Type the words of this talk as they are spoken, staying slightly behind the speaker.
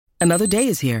Another day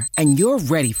is here, and you're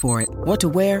ready for it. What to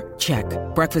wear? Check.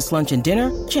 Breakfast, lunch, and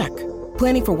dinner? Check.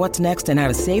 Planning for what's next and how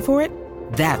to save for it?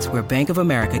 That's where Bank of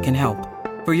America can help.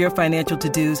 For your financial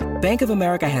to-dos, Bank of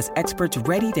America has experts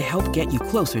ready to help get you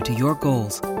closer to your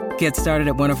goals. Get started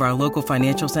at one of our local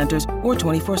financial centers or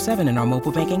 24/7 in our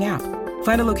mobile banking app.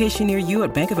 Find a location near you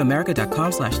at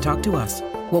bankofamerica.com/talktous.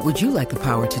 What would you like the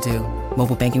power to do?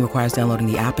 Mobile banking requires downloading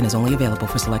the app and is only available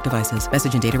for select devices.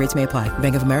 Message and data rates may apply.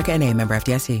 Bank of America N.A., member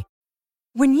FDIC.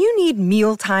 When you need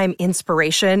mealtime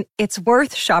inspiration, it's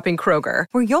worth shopping Kroger,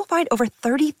 where you'll find over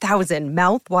 30,000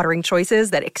 mouth-watering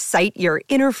choices that excite your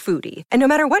inner foodie. And no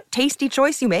matter what tasty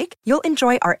choice you make, you'll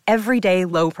enjoy our everyday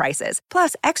low prices,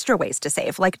 plus extra ways to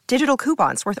save, like digital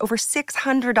coupons worth over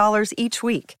 $600 each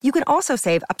week. You can also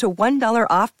save up to $1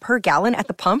 off per gallon at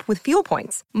the pump with fuel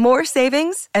points. More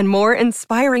savings and more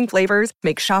inspiring flavors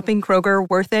make shopping Kroger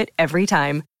worth it every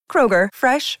time. Kroger,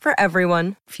 fresh for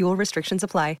everyone. Fuel restrictions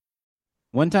apply.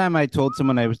 One time I told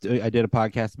someone I did a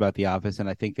podcast about The Office, and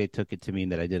I think they took it to mean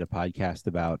that I did a podcast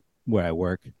about where I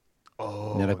work.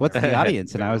 Oh, and they're like, "What's the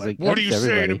audience?" And I was like, "What are you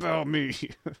everybody saying about me?"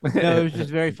 No, it was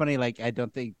just very funny. Like, I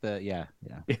don't think yeah.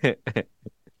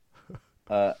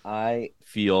 I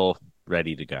feel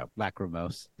ready to go.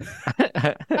 Lachrymose.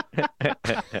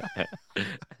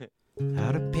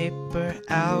 Out of paper,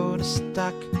 out of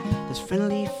stock. There's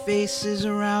friendly faces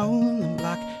around the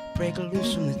block. Break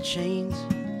loose from the chains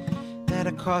that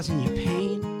are causing you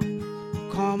pain.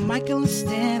 Call Michael and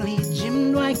Stanley,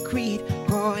 Jim Dwight Creed,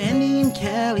 call Andy and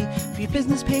Kelly for your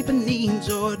business paper needs,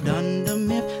 or Dunder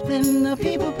Mifflin, the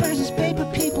people versus paper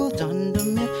people. Dunder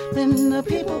Mifflin, the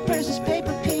people versus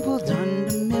paper people.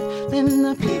 Dunder Mifflin,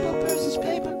 the people versus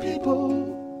paper people.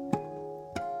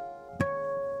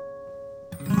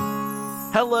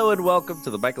 Hello and welcome to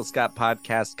the Michael Scott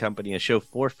Podcast Company, a show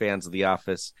for fans of The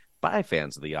Office by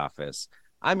fans of The Office.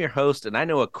 I'm your host, and I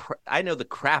know the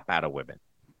crap out of women.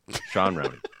 Sean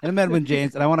Roney. And I'm Edwin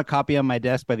James, and I want a copy on my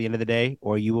desk by the end of the day,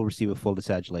 or you will receive a full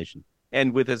disagulation.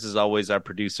 And with us, as always, our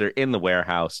producer in the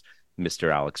warehouse,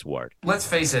 Mr. Alex Ward. Let's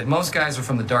face it, most guys are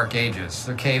from the dark ages.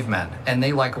 They're cavemen, and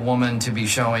they like a woman to be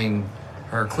showing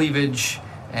her cleavage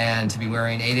and to be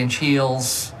wearing 8-inch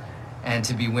heels and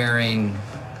to be wearing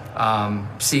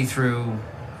see-through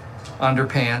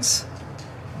underpants.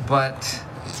 But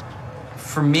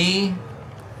for me,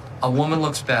 a woman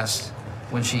looks best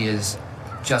when she is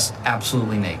just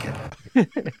absolutely naked.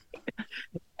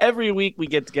 Every week we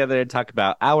get together and talk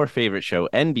about our favorite show,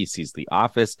 NBC's The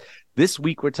Office. This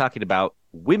week we're talking about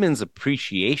Women's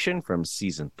Appreciation from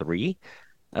Season 3.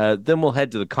 Then we'll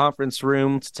head to the conference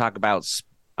room to talk about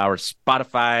our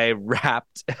Spotify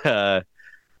Wrapped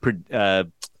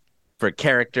for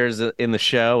characters in the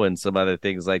show and some other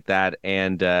things like that.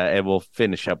 And we'll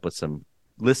finish up with some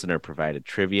listener-provided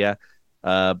trivia.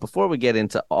 Before we get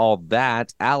into all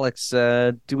that, Alex,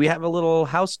 do we have a little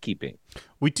housekeeping?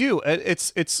 We do.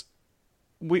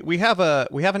 We have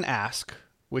an ask,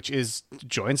 which is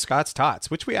join Scott's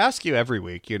Tots, which we ask you every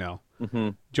week. You know,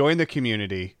 Join the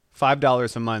community.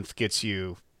 $5 a month gets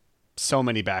you so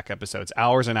many back episodes,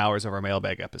 hours and hours of our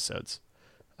mailbag episodes,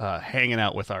 hanging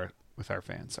out with our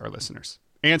fans, our listeners,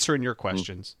 answering your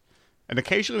questions, and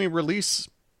occasionally we release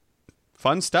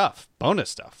fun stuff, bonus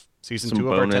stuff. Season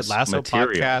 2 of our Ted Lasso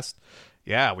material. podcast.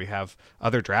 Yeah, we have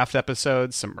other draft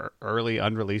episodes, some early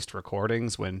unreleased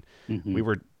recordings when we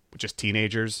were just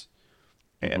teenagers.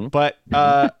 But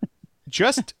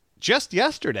just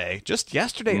yesterday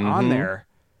on there,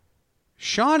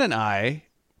 Sean and I,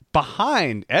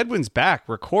 behind Edwin's back,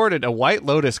 recorded a White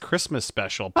Lotus Christmas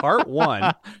special, part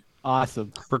 1.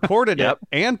 Awesome. Recorded it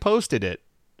and posted it.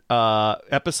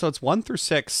 Episodes 1 through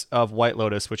 6 of White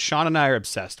Lotus, which Sean and I are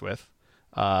obsessed with.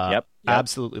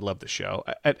 Absolutely love the show.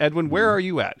 Edwin, where are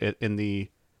you at in the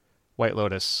White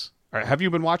Lotus? Have you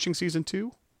been watching season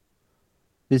 2?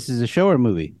 This is a show or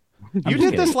movie? You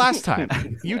did this last time.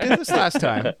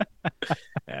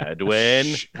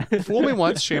 Edwin. Fool me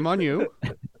once, shame on you.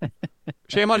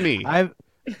 Shame on me. I've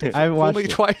watched Fool me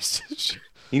twice.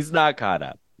 He's not caught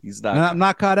up. I'm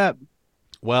not caught up.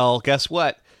 Well, guess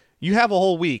what? You have a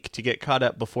whole week to get caught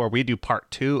up before we do part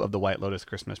 2 of the White Lotus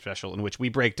Christmas special, in which we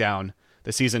break down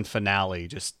the season finale.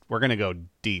 We're going to go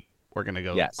deep. We're going to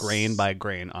go grain by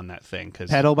grain on that thing.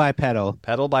 Pedal by pedal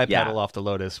off the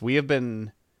Lotus. We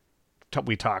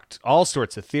talked all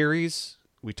sorts of theories.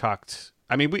 We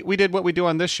did what we do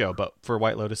on this show, but for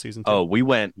White Lotus season 2. Oh, we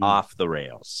went off the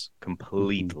rails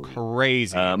completely.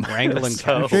 Crazy. Wrangling.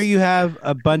 I'm sure you have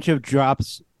a bunch of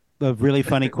drops of really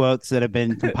funny quotes that have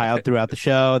been compiled throughout the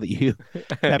show that you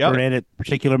pepper in at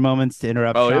particular moments to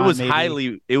interrupt. Oh, Sean,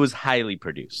 it was highly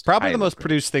produced. Probably the most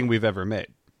produced thing we've ever made.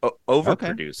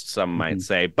 overproduced, some might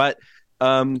say. But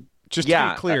just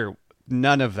to be clear,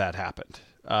 none of that happened.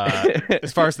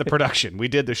 As far as the production, we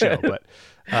did the show, but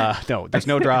no, there's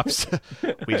no drops.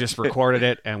 We just recorded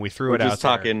it and we threw it out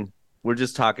there. We're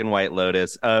just talking White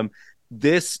Lotus.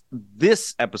 This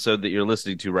episode that you're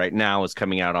listening to right now is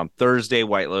coming out on Thursday.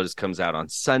 White Lotus comes out on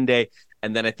Sunday,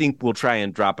 and then I think we'll try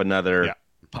and drop another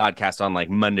podcast on like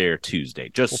Monday or Tuesday.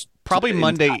 Probably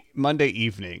Monday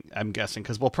evening, I'm guessing,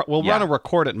 because we'll run a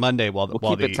record it Monday while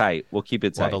keep it tight. We'll keep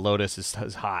it tight while the Lotus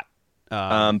is hot.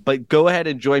 But go ahead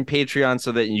and join Patreon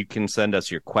so that you can send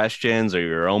us your questions or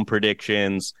your own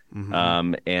predictions,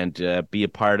 and be a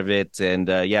part of it. And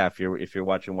if you're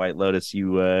watching White Lotus,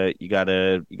 you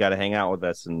gotta hang out with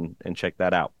us and check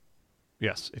that out.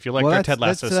 Yes, if you like our Ted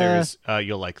Lasso series,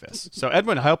 you'll like this. So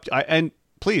Edwin, and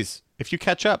please, if you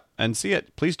catch up and see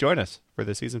it, please join us for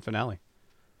the season finale.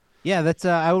 Yeah, that's.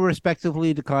 I will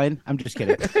respectfully decline. I'm just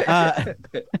kidding.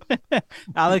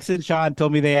 Alex and Sean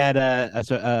told me they had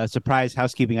a surprise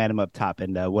housekeeping item up top,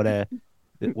 and what a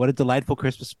delightful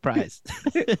Christmas surprise.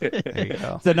 There you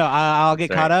go. So no, I'll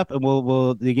get caught up, and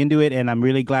we'll dig into it. And I'm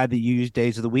really glad that you use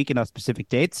days of the week and not specific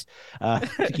dates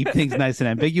to keep things nice and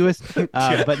ambiguous.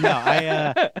 But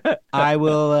no, I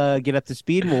will get up to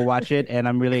speed. We'll watch it, and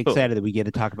I'm really excited that we get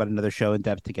to talk about another show in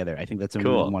depth together. I think that's something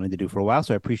we've wanted to do for a while.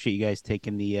 So I appreciate you guys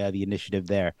taking the initiative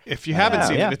there. If you haven't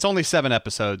seen it, it's only 7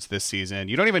 episodes this season.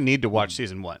 You don't even need to watch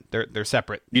season 1. They're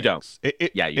separate. You don't.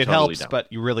 It totally helps, don't. but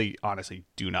you really, honestly,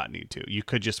 do not need to. You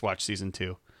could just watch season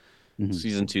 2. Mm-hmm.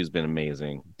 Season 2 has been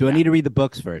amazing. Do I need to read the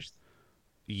books first?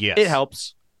 Yes, it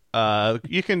helps.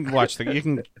 You can watch you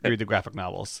can read the graphic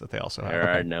novels that they also have. There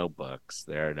are no books.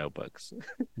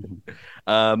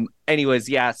 Anyways,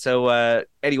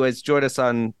 join us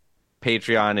on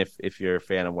Patreon if you're a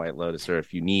fan of White Lotus, or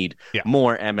if you need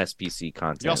more MSPC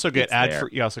content. You also get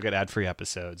ad-free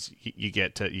episodes. You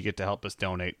get to help us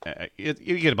donate. You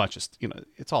get a bunch of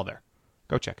it's all there.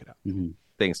 Go check it out. Mm-hmm.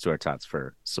 Thanks to our tots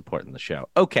for supporting the show.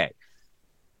 Okay,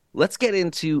 let's get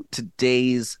into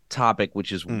today's topic,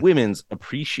 which is Women's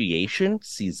Appreciation,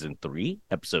 Season 3,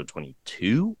 Episode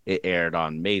 22. It aired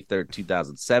on May 3rd,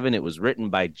 2007. It was written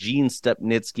by Gene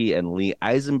Stupnitsky and Lee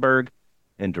Eisenberg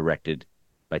and directed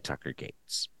by Tucker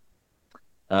Gates.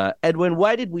 Edwin,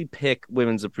 why did we pick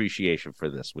Women's Appreciation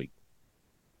for this week?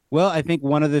 Well, I think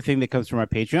one other thing that comes from our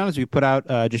Patreon is we put out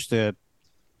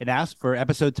it asked for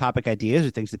episode topic ideas or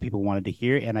things that people wanted to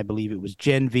hear, and I believe it was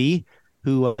Gen V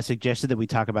who suggested that we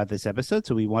talk about this episode.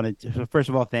 So we wanted to, first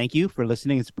of all, thank you for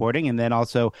listening and supporting, and then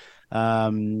also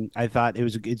I thought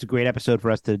it's a great episode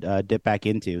for us to dip back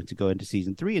into, to go into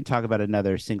season 3 and talk about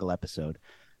another single episode.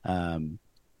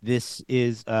 This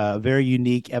is a very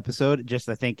unique episode, just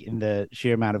I think in the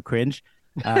sheer amount of cringe,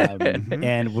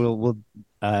 and we'll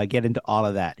get into all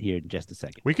of that here in just a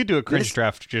second. We could do a cringe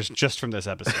draft just from this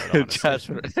episode. Just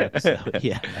from this episode.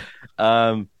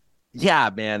 Yeah,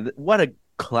 man, what a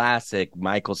classic.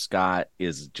 Michael Scott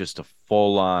is just a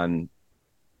full-on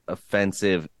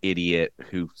offensive idiot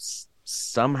who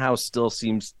somehow still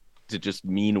seems to just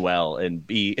mean well and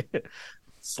be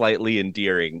slightly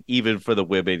endearing, even for the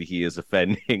women he is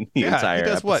offending the entire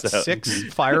episode. He does 6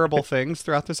 fireable things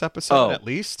throughout this episode, at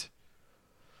least?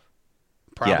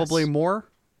 Probably more,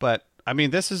 but I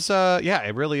mean, this is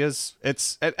it really is.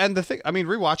 And the thing, I mean,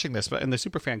 rewatching this, but in the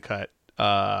Superfan cut,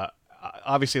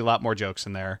 obviously a lot more jokes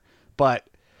in there, but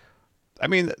I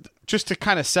mean, just to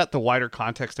kind of set the wider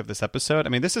context of this episode, I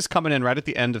mean, this is coming in right at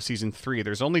the end of season 3.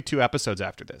 There's only 2 episodes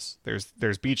after this.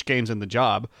 There's Beach Games and The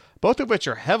Job, both of which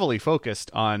are heavily focused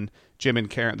on Jim and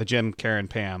Karen, the Jim, Karen,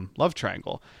 Pam love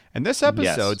triangle. And this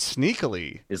episode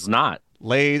sneakily is not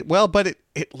but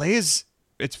it lays.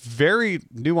 It's very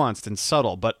nuanced and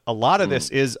subtle, but a lot of this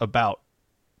is about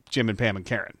Jim and Pam and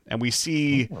Karen. And we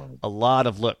see a lot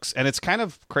of looks. And it's kind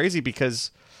of crazy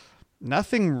because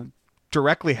nothing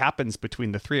directly happens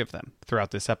between the 3 of them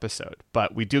throughout this episode.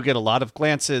 But we do get a lot of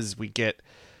glances. We get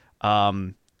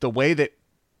the way that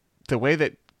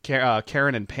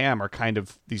Karen and Pam are kind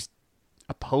of these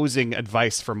opposing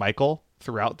advice for Michael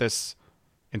throughout this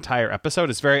entire episode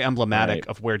is very emblematic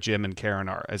of where Jim and Karen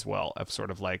are as well, of sort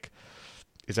of like,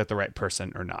 is that the right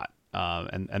person or not?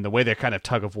 And the way they kind of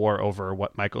tug of war over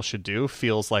what Michael should do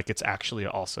feels like it's actually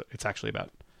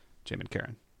about Jim and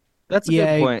Karen. That's a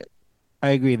good point. I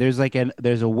agree. There's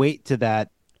a weight to that,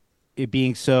 it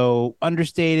being so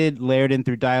understated, layered in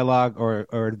through dialogue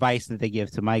or advice that they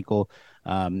give to Michael,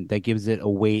 that gives it a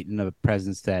weight and a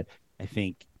presence that I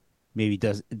think maybe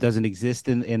doesn't exist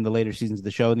in the later seasons of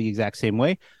the show in the exact same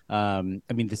way. I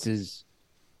mean, this is,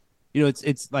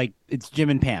 it's like it's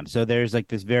Jim and Pam, so there's like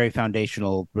this very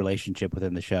foundational relationship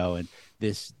within the show, and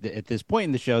at this point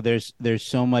in the show, there's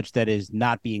so much that is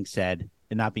not being said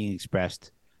and not being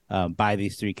expressed by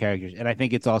these three characters, and I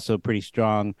think it's also pretty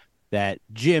strong that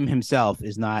Jim himself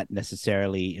is not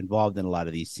necessarily involved in a lot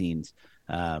of these scenes.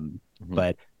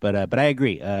 But I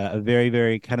agree. A very,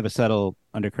 very kind of a subtle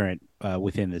undercurrent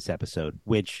within this episode,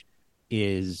 which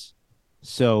is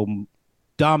so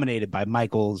dominated by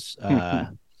Michael's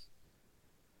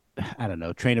I don't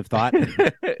know, train of thought.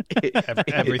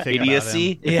 Everything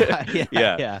idiocy. about him.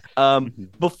 Yeah.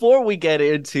 Before we get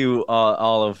into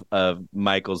all of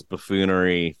Michael's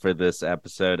buffoonery for this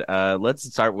episode, let's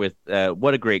start with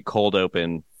what a great cold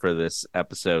open for this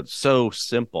episode. So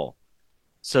simple,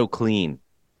 so clean.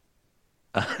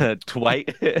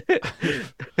 Dwight,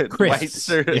 Dwight, Yes,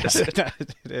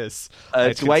 it is.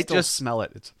 I can Dwight still just smell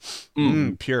it. It's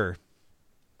pure.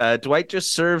 Dwight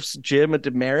just serves Jim a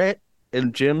demerit,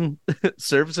 and Jim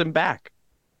serves him back.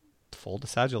 Full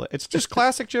disagulate. It's just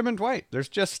classic Jim and Dwight. There's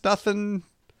just nothing.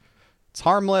 It's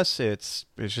harmless. It's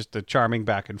just a charming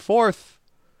back and forth.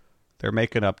 They're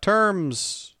making up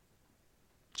terms.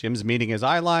 Jim's meeting his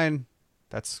eye line.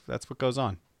 That's what goes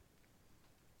on.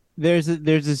 There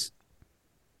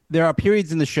are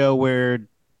periods in the show where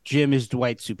Jim is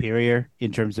Dwight's superior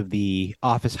in terms of the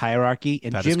office hierarchy,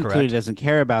 and That is Jim correct. clearly doesn't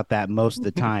care about that most of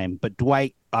the time, but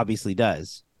Dwight obviously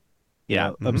does. You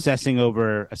know, obsessing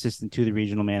over assistant to the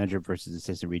regional manager versus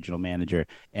assistant regional manager,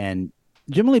 and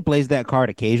Jim only plays that card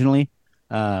occasionally.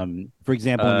 For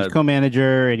example, when he's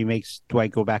co-manager and he makes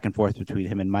Dwight go back and forth between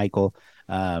him and Michael,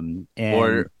 and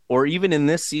or even in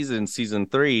this season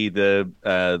 3,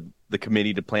 the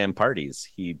committee to plan parties.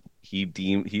 He's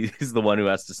the one who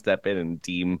has to step in and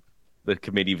deem the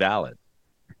committee valid.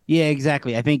 Yeah,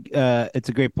 exactly. I think it's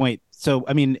a great point. So,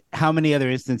 I mean, how many other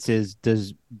instances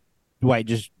does Dwight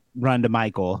just run to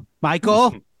Michael,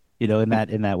 you know, in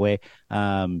that way?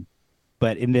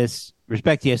 But in this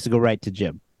respect, he has to go right to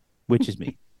Jim, which is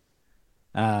me.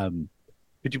 Could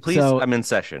you please? I'm in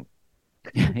session.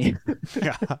 Yeah.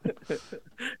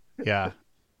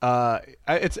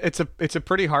 It's a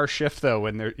pretty harsh shift though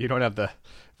when you don't have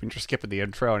when you're skipping the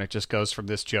intro and it just goes from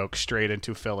this joke straight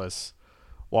into Phyllis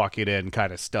walking in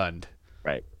kind of stunned.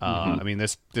 Right. I mean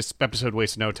this episode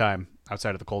wastes no time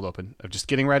outside of the cold open of just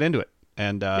getting right into it.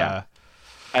 And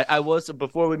I was,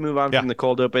 before we move on from the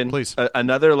cold open, please.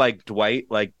 Another like Dwight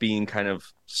like being kind of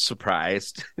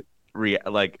surprised,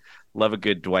 like love a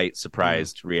good Dwight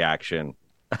surprised reaction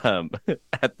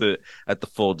at the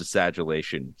full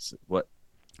disagulation. What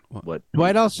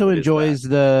Dwight also what is enjoys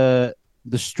that?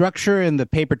 the structure and the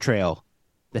paper trail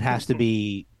that has to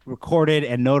be recorded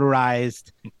and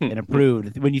notarized and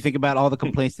approved. When you think about all the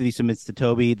complaints that he submits to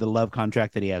Toby, the love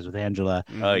contract that he has with Angela,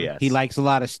 Oh yes, he likes a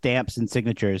lot of stamps and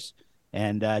signatures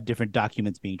and different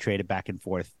documents being traded back and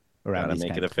forth around. Gotta these make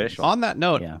kinds it of things. official. On that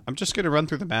note, Yeah. I'm just going to run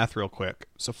through the math real quick.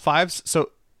 So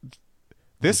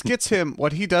this gets him,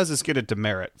 what he does is get a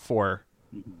demerit for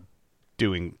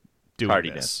doing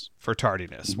Tardiness. this, for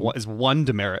tardiness. Is one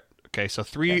demerit. Okay, so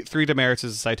three demerits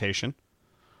is a citation.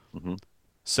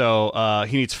 So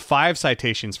he needs 5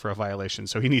 citations for a violation.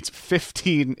 So he needs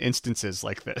 15 instances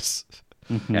like this.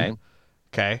 Okay.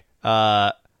 Okay.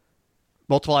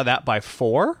 Multiply that by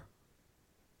 4.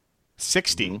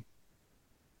 60.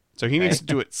 So he needs to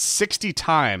do it 60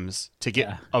 times to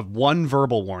get a one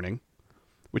verbal warning,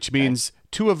 which means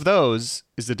 2 of those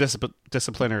is the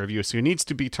disciplinary review. So he needs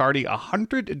to be tardy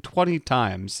 120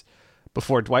 times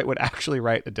before Dwight would actually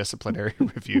write a disciplinary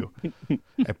review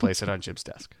and place it on Jim's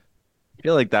desk. I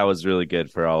feel like that was really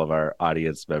good for all of our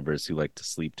audience members who like to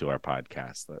sleep to our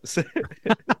podcast.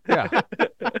 Yeah.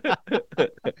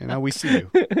 You know, we see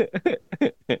you.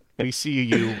 We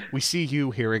see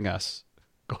you hearing us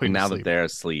going Now to that sleep. they're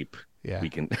asleep, Yeah. we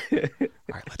can. All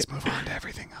right, let's move on to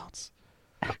everything else.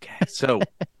 Okay. So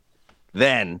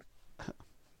then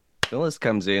Phyllis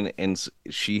comes in and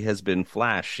she has been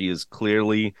flashed. She is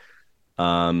clearly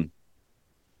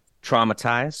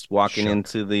traumatized, walking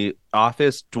into the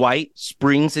office. Dwight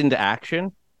springs into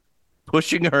action,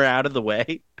 pushing her out of the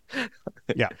way.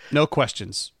 Yeah, no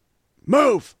questions.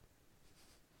 Move.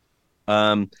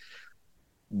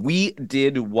 We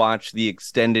did watch the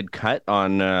extended cut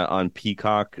on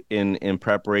Peacock in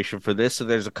preparation for this, so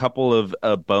there's a couple of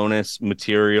bonus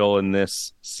material in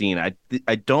this scene.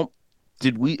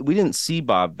 We didn't see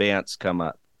Bob Vance come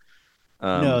up.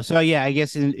 No, so yeah, I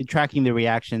guess in tracking the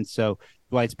reactions, so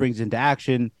Dwight springs into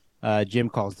action. Jim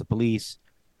calls the police.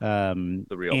 The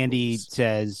real Andy police.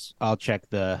 says, "I'll check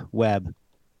the web."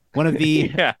 One of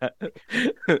the Yeah.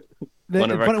 One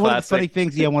of our one of the funny classic-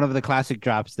 things, one of the classic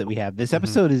drops that we have. This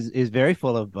episode is very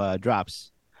full of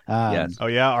drops. Yes. Oh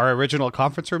yeah, our original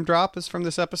conference room drop is from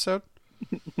this episode.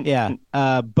 Yeah.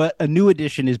 But a new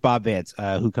addition is Bob Vance,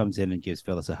 who comes in and gives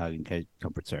Phyllis a hug and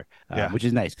comforts her, which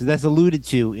is nice because that's alluded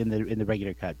to in the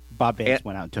regular cut. Bob Vance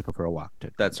went out and took her for a walk.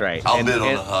 That's right. I'll bid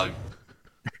on a hug.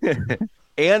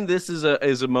 And this is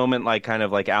a moment like kind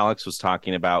of like Alex was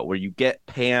talking about, where you get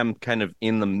Pam kind of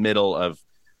in the middle of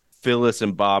Phyllis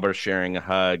and Bob are sharing a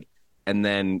hug, and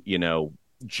then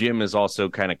Jim is also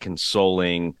kind of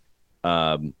consoling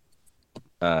Karen,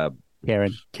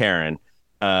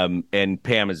 and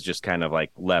Pam is just kind of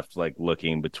like left like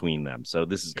looking between them. So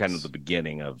this is kind of the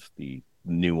beginning of the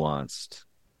nuanced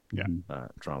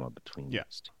drama between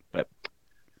these two. But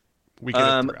we get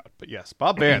it throughout. But yes,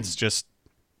 Bob Vance just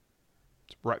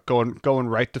going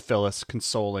right to Phyllis,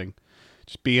 consoling,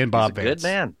 just being Bob Vance. Good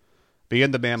man. Being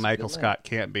the man Michael Scott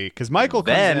can't be, because Michael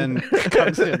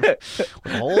comes in with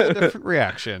a whole different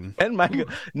reaction. And Michael,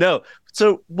 no.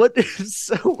 So what is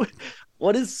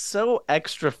so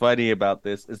extra funny about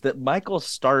this is that Michael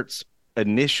starts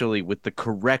initially with the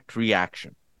correct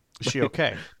reaction. Is she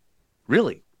okay?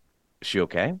 Really? Is she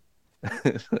okay?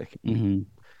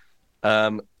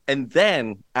 And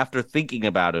then after thinking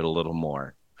about it a little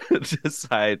more,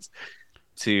 decides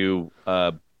to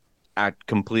act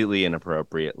completely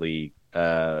inappropriately.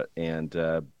 I mean,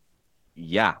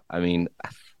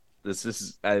 I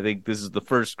think this is the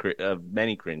first of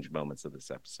many cringe moments of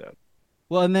this episode.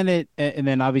 Well, and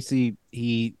then obviously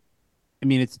he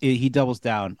doubles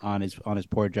down on his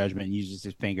poor judgment and uses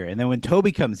his finger. And then when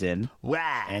Toby comes in,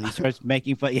 and he starts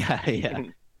making fun,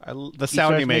 the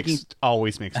sound he makes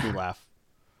always makes me laugh.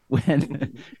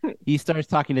 When he starts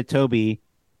talking to Toby,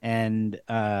 and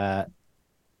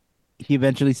he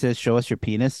eventually says, "Show us your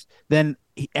penis." Then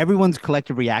everyone's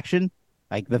collective reaction,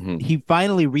 like he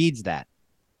finally reads that,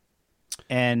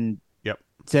 and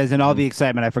says, "In all the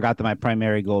excitement, I forgot that my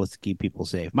primary goal is to keep people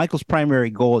safe." Michael's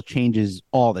primary goal changes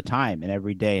all the time and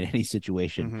every day in any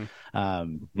situation.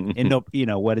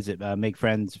 What is it? Make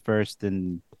friends first,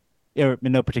 and in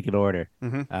no particular order.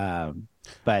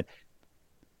 But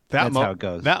that's how it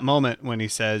goes. That moment when he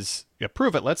says, "Yeah,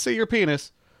 prove it. Let's see your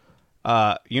penis."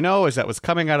 As that was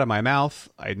coming out of my mouth,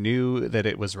 I knew that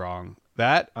it was wrong.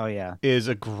 That is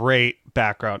a great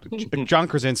background. John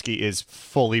Krasinski is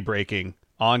fully breaking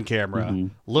on camera,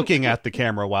 looking at the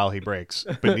camera while he breaks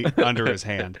under his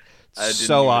hand.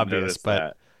 So obvious,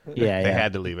 but they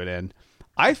had to leave it in.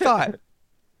 I thought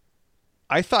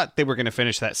they were going to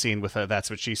finish that scene with a "That's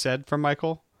what she said" from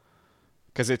Michael.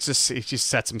 Because he just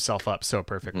sets himself up so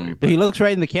perfectly. But he looks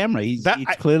right in the camera. He's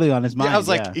clearly on his mind. I was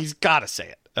like, he's got to say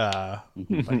it, but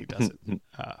he doesn't.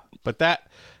 But that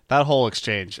whole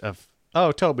exchange of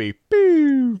Toby,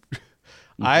 boo.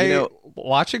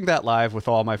 Watching that live with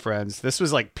all my friends. This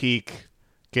was like peak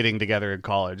getting together in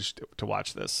college to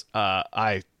watch this.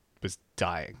 I was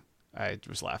dying. I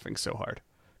was laughing so hard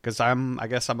because I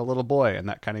guess I'm a little boy, and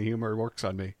that kind of humor works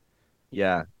on me.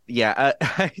 Yeah.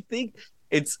 I think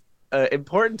it's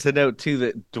important to note too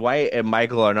that Dwight and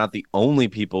Michael are not the only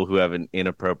people who have an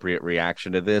inappropriate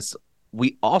reaction to this.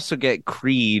 We also get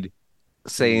Creed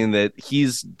saying that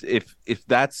he's if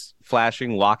that's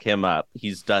flashing, lock him up.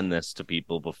 He's done this to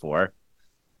people before.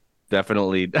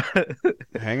 Definitely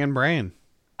hanging brain.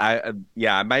 I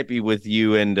might be with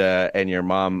you and your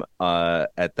mom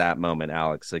at that moment,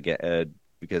 Alex, again.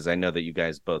 Because I know that you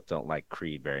guys both don't like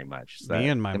Creed very much. Me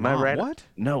and my mom. Right? What?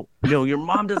 No, your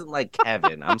mom doesn't like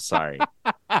Kevin. I'm sorry.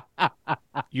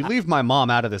 You leave my mom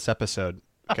out of this episode,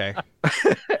 okay?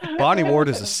 Bonnie Ward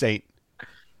is a saint.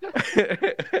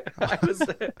 I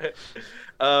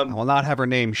will not have her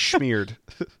name smeared.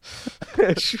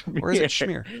 Or is it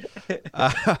smear?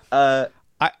 I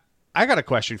got a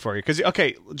question for you.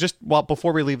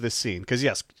 Before we leave this scene, because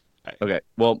yes. Okay,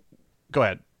 well. Go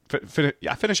ahead.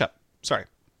 Finish up. Sorry.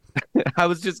 I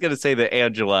was just going to say that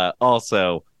Angela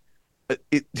also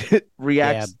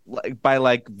reacts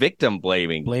by victim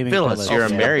blaming Phyllis. You're a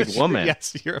married woman.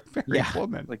 Yes, you're a married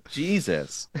woman. Like,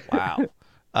 Jesus. Wow.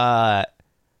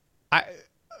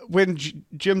 When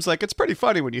Jim's like, it's pretty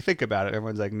funny when you think about it.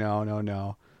 Everyone's like,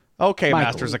 no. Okay, Michael,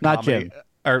 Masters of not Comedy. Jim.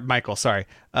 Or Michael, sorry.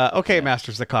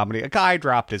 Masters of Comedy. A guy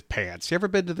dropped his pants. You ever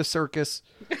been to the circus?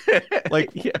 Do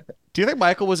you think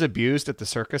Michael was abused at the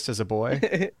circus as a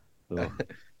boy?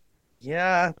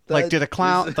 Yeah. Did a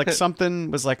clown, something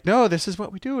was like, no, this is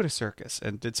what we do at a circus,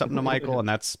 and did something to Michael, and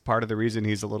that's part of the reason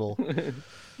he's a little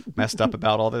messed up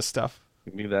about all this stuff.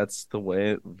 Maybe that's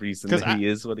the reason that he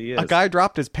is what he is. A guy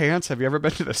dropped his pants. Have you ever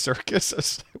been to the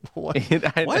circus? What?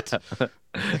 What?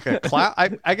 Like a clown?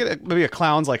 I get maybe a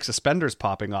clown's suspenders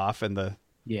popping off and the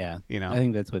I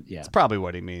think that's what. Yeah, it's probably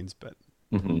what he means, but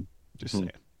just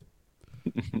saying.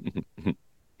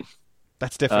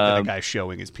 That's different than a guy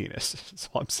showing his penis. That's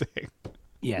all I'm saying.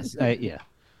 Yes, yeah.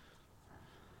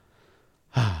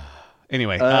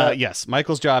 Anyway, yes,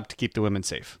 Michael's job to keep the women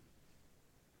safe.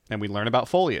 And we learn about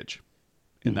foliage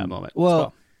in that moment as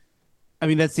well. I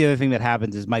mean, that's the other thing that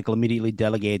happens is Michael immediately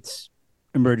delegates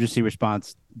emergency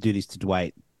response duties to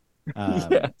Dwight,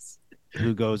 Yes.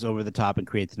 who goes over the top and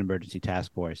creates an emergency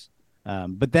task force.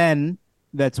 But then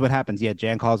that's what happens. Yeah,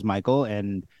 Jan calls Michael,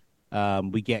 and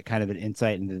we get kind of an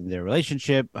insight into their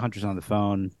relationship. Hunter's on the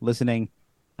phone listening.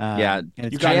 Yeah, and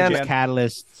it's you got kind it, of Jan.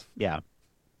 catalyst. Yeah,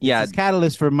 Yeah. it's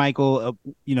catalyst for Michael,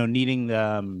 needing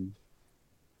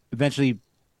eventually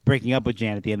breaking up with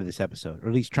Jan at the end of this episode, or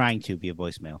at least trying to via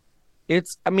voicemail.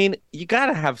 I mean, you got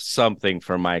to have something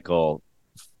for Michael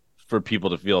for people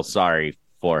to feel sorry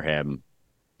for him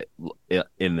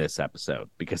in this episode,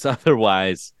 because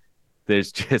otherwise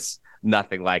there's just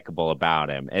nothing likable about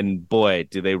him. And boy,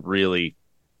 do they really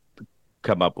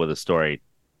come up with a story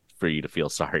for you to feel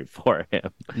sorry for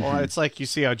him. Well, it's like you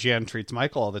see how Jan treats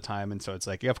Michael all the time, and so it's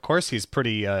like, yeah, of course he's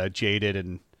pretty jaded,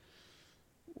 and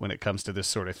when it comes to this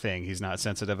sort of thing, he's not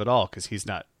sensitive at all because he's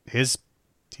not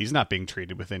being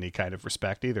treated with any kind of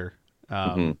respect either.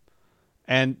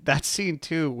 And that scene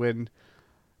too, when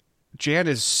Jan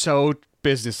is so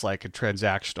businesslike and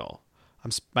transactional.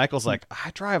 Michael's like,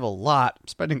 I drive a lot.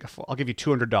 I'll give you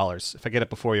 $200 if I get it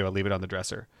before you. I'll leave it on the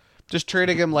dresser. Just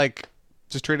treating him like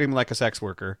a sex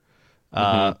worker.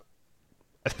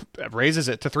 Raises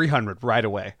it to $300 right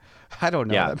away. I don't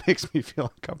know. Yeah. That makes me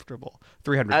feel uncomfortable.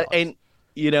 $300. And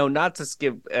not to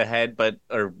skip ahead, to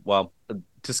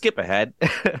skip ahead.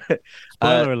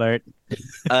 Spoiler alert.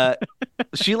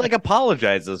 She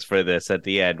apologizes for this at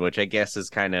the end, which I guess is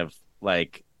kind of a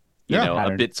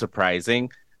bit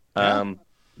surprising. Yeah,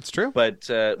 it's true. But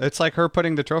it's like her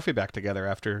putting the trophy back together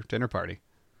after dinner party.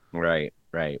 Right.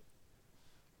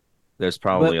 There's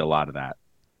probably a lot of that.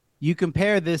 You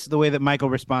compare this, the way that Michael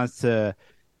responds to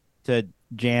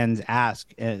Jan's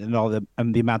ask and all the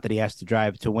amount that he has to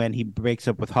drive, to when he breaks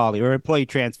up with Holly, or employee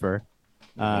transfer,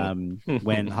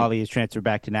 when Holly is transferred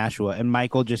back to Nashua, and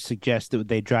Michael just suggests that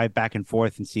they drive back and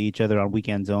forth and see each other on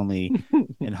weekends only.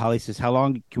 And Holly says, "How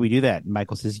long can we do that?" And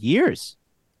Michael says, "Years."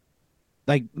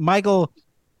 Like Michael,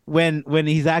 when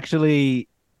he's actually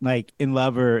in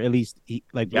love, or at least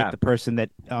with the person that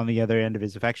on the other end of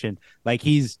his affection,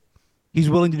 he's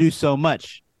willing to do so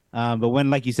much. But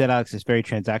when, like you said, Alex, it's very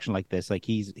transactional like this.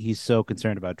 He's so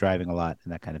concerned about driving a lot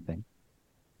and that kind of thing.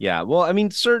 Yeah, well, I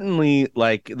mean, certainly,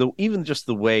 even just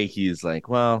the way he's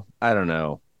well, I don't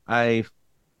know, I've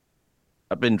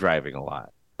been driving a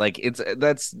lot.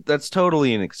 That's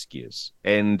totally an excuse.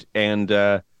 And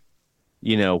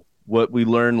what we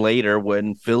learn later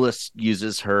when Phyllis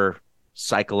uses her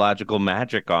psychological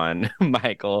magic on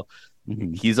Michael,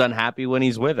 he's unhappy when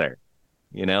he's with her.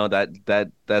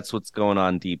 That's what's going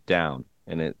on deep down,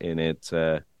 and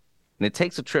it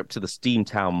takes a trip to the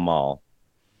Steamtown Mall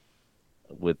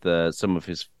with some of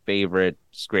his favorite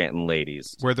Scranton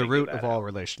ladies, where the root of all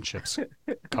relationships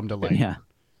come to light. Yeah.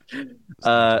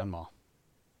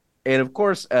 And of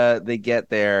course, they get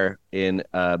there in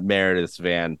Meredith's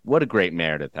van. What a great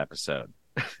Meredith episode!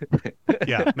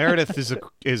 Yeah, Meredith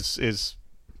is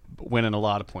winning a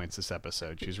lot of points this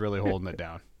episode. She's really holding it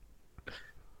down.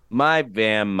 My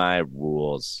van, my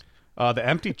rules. The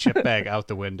empty chip bag out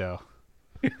the window.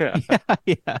 Yeah.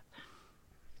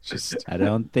 I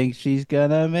don't think she's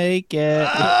gonna make it.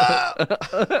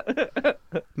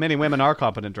 Many women are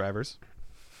competent drivers.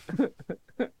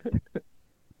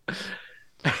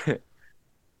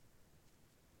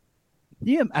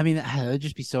 Yeah, I mean, it would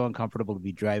just be so uncomfortable to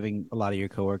be driving a lot of your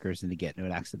coworkers and to get into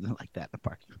an accident like that in a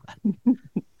parking lot.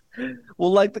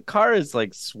 Well, the car is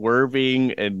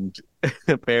swerving, and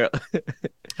apparently,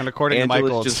 and according Angela's to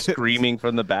Michael, just screaming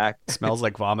from the back. Smells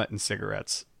like vomit and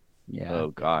cigarettes. Yeah. Oh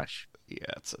gosh. Yeah,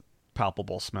 it's a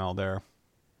palpable smell there.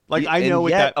 Yeah, I know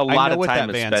what that a lot of what time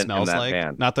that is van spent in smells that like.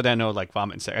 van. Not that I know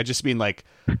vomit and cigarettes. I just mean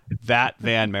that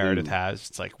van Meredith has.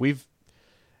 It's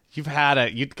you've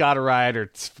got a ride, or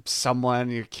someone,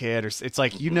 your kid, or it's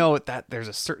that there's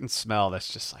a certain smell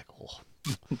that's just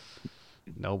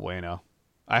no bueno.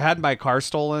 I had my car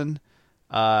stolen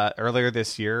earlier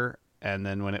this year, and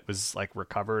then when it was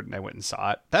recovered and I went and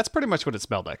saw it, that's pretty much what it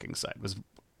smelled like inside. It was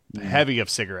heavy of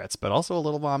cigarettes, but also a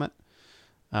little vomit.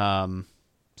 So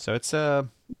it's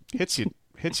hits you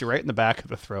right in the back of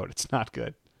the throat. It's not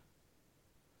good.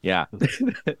 Yeah.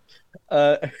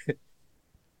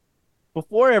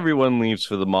 Before everyone leaves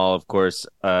for the mall, of course,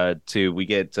 we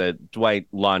get Dwight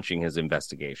launching his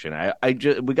investigation.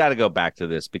 We got to go back to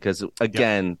this because,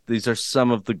 again, these are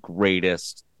some of the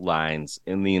greatest lines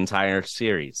in the entire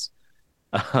series,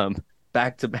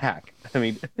 back to back. I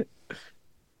mean,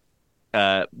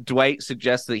 Dwight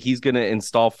suggests that he's going to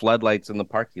install floodlights in the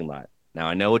parking lot. Now,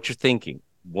 I know what you're thinking.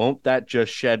 Won't that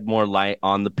just shed more light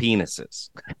on the penises?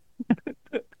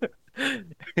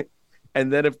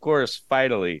 And then, of course,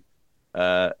 finally,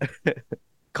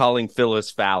 calling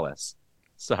Phyllis phallus.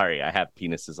 Sorry, I have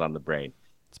penises on the brain.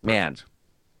 Man,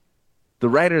 the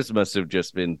writers must have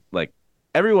just been like,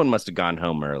 everyone must have gone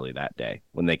home early that day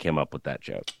when they came up with that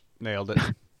joke. Nailed it.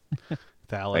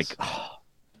 Phallus. Like,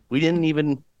 we didn't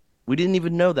even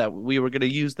know that we were going to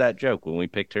use that joke when we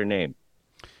picked her name.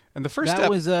 And the first that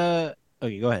was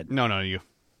okay, go ahead. No, you.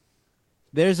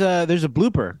 There's a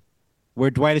blooper where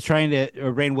Dwight is trying to,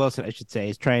 or Rainn Wilson, I should say,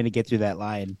 is trying to get through that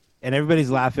line, and everybody's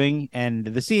laughing, and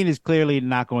the scene is clearly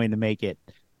not going to make it,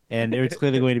 and it's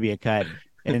clearly going to be a cut.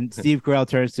 And Steve Carell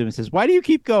turns to him and says, "Why do you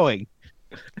keep going?"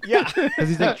 Yeah, because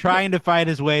he's like trying to find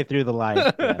his way through the line.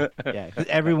 Yeah.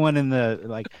 Everyone in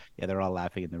the they're all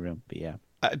laughing in the room. But yeah,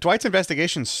 Dwight's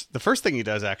investigations. The first thing he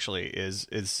does actually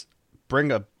is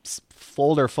bring a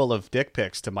folder full of dick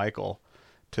pics to Michael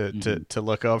to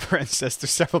look over, and says there's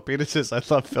several penises.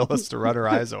 I'd love Phyllis to run her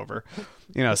eyes over,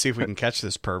 see if we can catch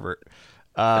this pervert.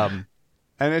 And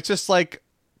it's just like,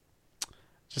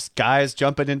 just guys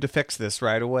jumping in to fix this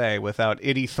right away without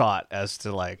any thought as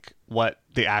to like what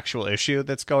the actual issue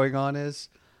that's going on is.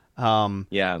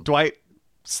 Dwight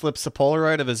slips a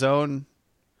Polaroid of his own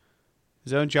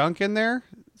junk in there.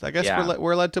 So I guess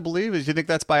we're led to believe. Do you think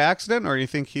that's by accident, or you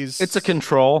think it's a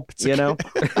control?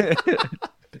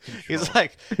 He's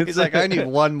like, I need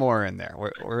one more in there.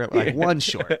 We're like one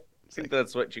short. I think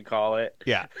that's what you call it.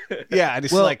 Yeah. And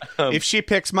it's like, if she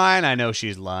picks mine, I know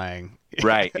she's lying.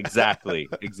 Right. Exactly.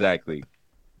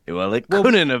 Well, it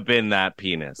couldn't have been that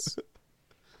penis.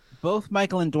 Both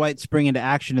Michael and Dwight spring into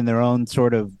action in their own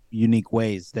sort of unique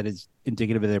ways that is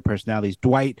indicative of their personalities.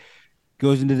 Dwight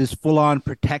goes into this full-on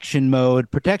protection mode,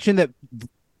 protection that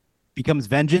becomes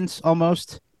vengeance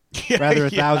almost. Rather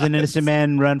 1,000 innocent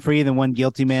men run free than one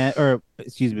guilty man, or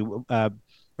excuse me,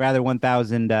 rather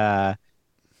 1,000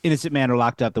 innocent men are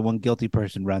locked up than one guilty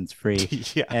person runs free.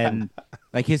 And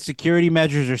like his security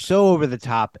measures are so over the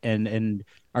top and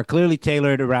are clearly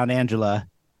tailored around Angela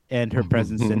and her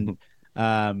presence. And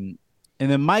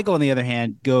then Michael, on the other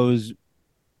hand, goes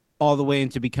all the way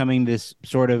into becoming this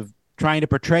sort of trying to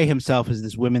portray himself as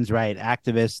this women's right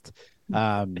activist,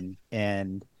 and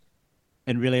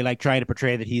really like trying to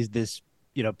portray that he's this,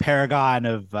 paragon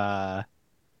of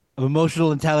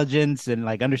emotional intelligence and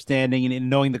like understanding and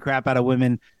knowing the crap out of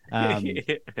women.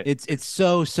 It's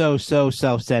so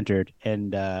self-centered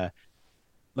and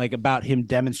like about him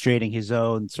demonstrating his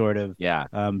own sort of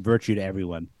virtue to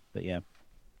everyone. But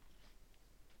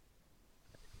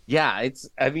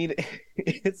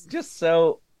it's just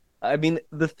so. I mean,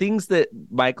 the things that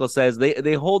Michael says,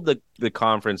 they hold the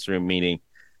conference room meeting,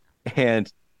 and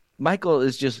Michael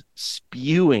is just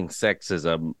spewing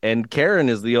sexism, and Karen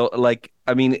is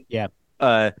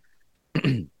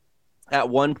at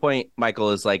one point, Michael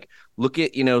is like, look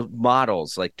at,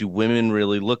 models. Like, do women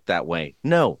really look that way?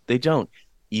 No, they don't.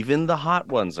 Even the hot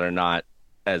ones are not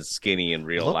as skinny in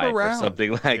real life or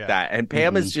something like that. And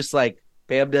Pam is just like,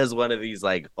 Pam does one of these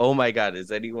like, oh my God,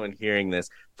 is anyone hearing this?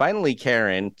 Finally,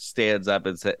 Karen stands up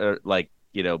and says,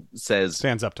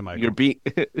 stands up to Michael.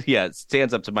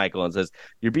 Stands up to Michael and says,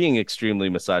 "You're being extremely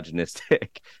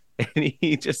misogynistic," and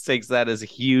he just takes that as a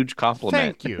huge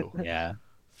compliment. Thank you.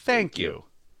 Thank you.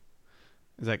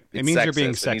 He's like, it means you're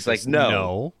being sexist. He's like,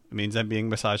 no, it means I'm being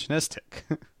misogynistic.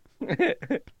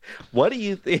 What do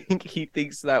you think he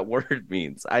thinks that word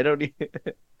means? I don't.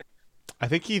 I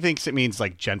think he thinks it means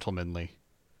like gentlemanly.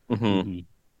 Mm-hmm.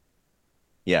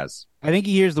 Yes, I think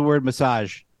he hears the word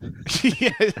massage. I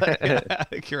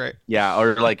think you're right. Yeah,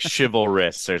 or like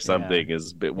chivalrous or something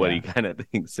is what he kind of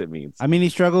thinks it means. I mean, he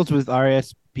struggles with RESPVCT,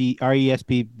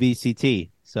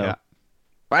 so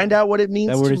find out what it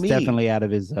means. That word is me. definitely out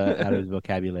of his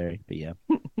vocabulary. But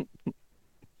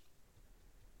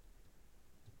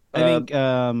I think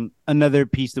another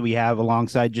piece that we have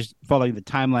alongside, just following the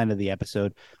timeline of the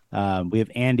episode, we have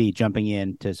Andy jumping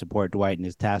in to support Dwight and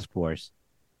his task force.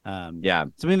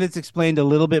 Something that's explained a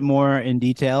little bit more in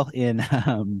detail in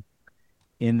the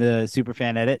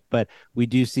Superfan edit, but we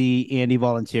do see Andy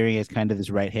volunteering as kind of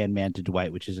this right-hand man to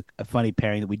Dwight, which is a funny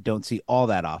pairing that we don't see all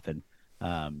that often,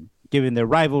 given their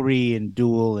rivalry and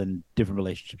duel and different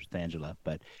relationships with Angela.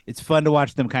 But it's fun to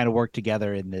watch them kind of work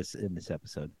together in this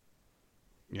episode.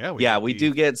 We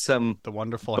do get the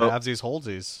wonderful halvesies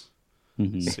holdsies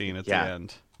scene at the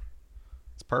end.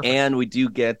 Perfect. And we do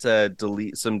get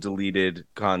some deleted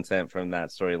content from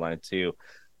that storyline too.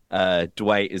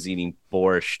 Dwight is eating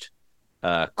borscht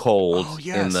cold. Oh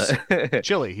yes, in the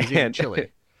chili. He's eating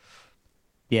chili.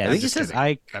 Yeah, I think he says,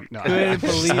 kidding. I No, couldn't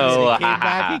believe So, it. It came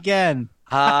back again.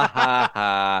 ha ha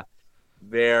ha.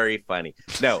 Very funny.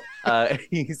 No,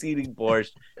 he's eating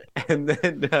borscht. And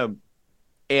then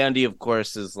Andy, of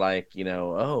course, is like, talking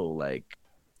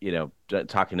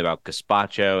about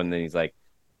gazpacho. And then he's like,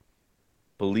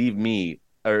 believe me.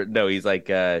 Or no, he's like,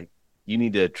 you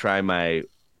need to try my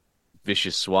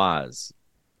vichyssoise.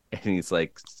 And he's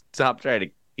like, stop trying to.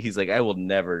 He's like, I will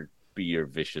never be your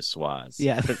vichyssoise.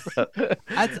 Yeah.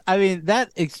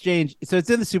 That exchange. So it's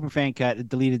in the super fan cut, a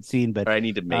deleted scene, but Or I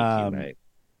need to make you, right?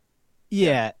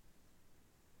 Yeah.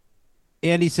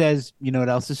 Andy says, you know what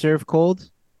else is served cold?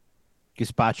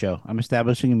 Gazpacho. I'm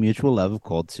establishing a mutual love of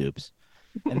cold soups.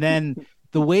 And then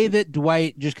the way that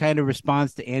Dwight just kind of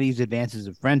responds to Andy's advances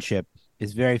of friendship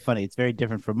is very funny. It's very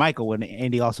different from Michael when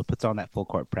Andy also puts on that full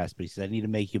court press, but he says, I need to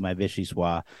make you my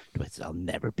vichyssoise. Dwight says, I'll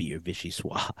never be your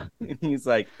vichyssoise. And he's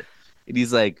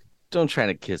like, don't try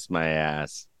to kiss my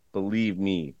ass. Believe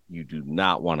me, you do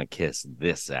not want to kiss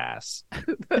this ass.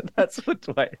 That's what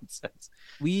Dwight says.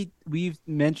 We've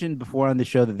mentioned before on the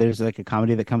show that there's like a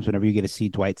comedy that comes whenever you get to see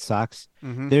Dwight's socks.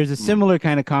 Mm-hmm. There's a similar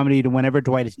kind of comedy to whenever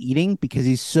Dwight is eating because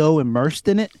he's so immersed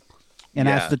in it and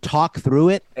has to talk through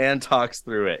it. And talks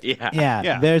through it. Yeah.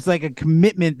 Yeah. There's like a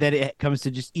commitment that it comes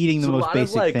to just eating the most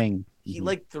basic thing. He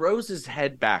like throws his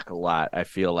head back a lot, I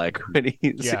feel like, when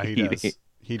he's eating. Does.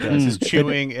 He does. His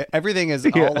chewing, everything is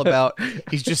all about.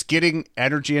 He's just getting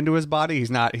energy into his body. He's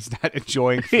not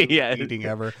enjoying food eating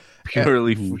ever.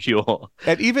 Purely fuel.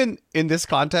 And even in this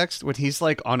context, when he's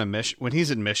like on a mission, when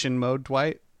he's in mission mode,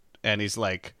 Dwight, and he's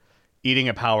like eating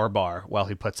a power bar while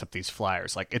he puts up these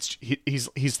flyers, like he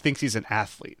thinks he's an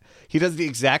athlete. He does the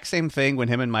exact same thing when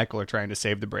him and Michael are trying to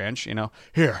save the branch.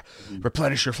 Here,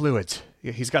 replenish your fluids.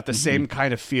 He's got the same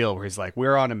kind of feel where he's like,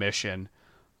 we're on a mission.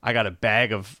 I got a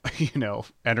bag of,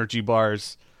 energy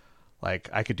bars. Like,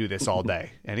 I could do this all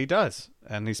day. And he does.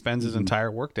 And he spends his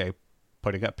entire workday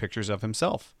putting up pictures of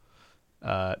himself,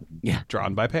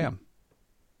 drawn by Pam.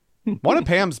 One of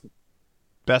Pam's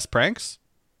best pranks.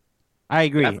 I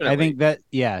agree. Definitely. I think that,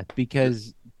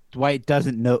 because Dwight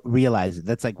doesn't realize it.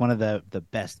 That's like one of the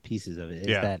best pieces of it.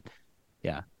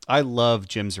 I love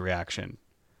Jim's reaction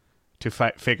to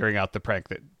figuring out the prank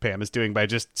that Pam is doing by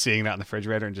just seeing that in the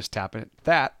refrigerator and just tapping it.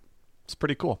 That is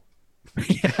pretty cool.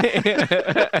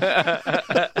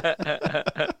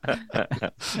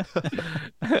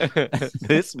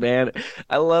 This man,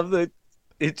 I love that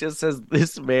it just says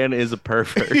this man is a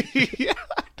pervert.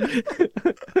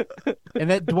 And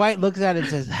that Dwight looks at it and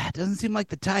says, it doesn't seem like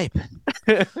the type.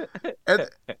 And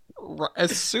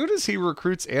as soon as he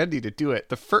recruits Andy to do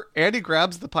it, Andy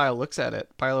grabs the pile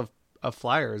of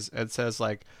flyers and says,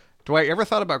 like, Dwight, you ever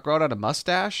thought about growing out a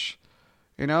mustache,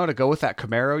 to go with that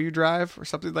Camaro you drive or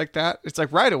something like that? It's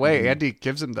like right away, Andy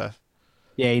gives him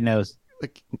he knows.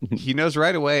 Like, he knows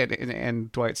right away,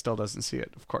 and Dwight still doesn't see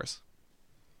it, of course.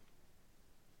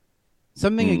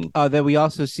 Something that we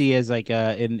also see as like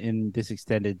in this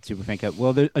extended Superfan Cut.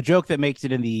 Well, a joke that makes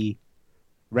it in the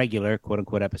regular quote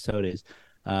unquote episode is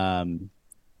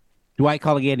Dwight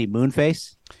calling Andy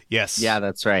Moonface. Yes. Yeah,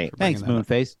 that's right. Thanks,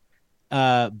 Moonface.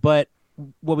 But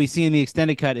what we see in the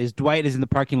extended cut is Dwight is in the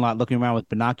parking lot looking around with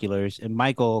binoculars, and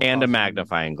Michael and a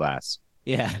magnifying glass.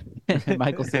 Yeah, and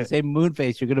Michael says, "Hey,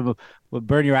 Moonface, you're gonna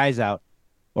burn your eyes out,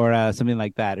 or something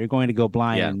like that. You're going to go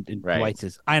blind." And Dwight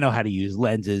says, "I know how to use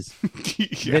lenses."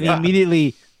 Then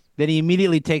he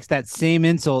immediately takes that same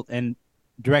insult and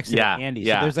directs it at Andy.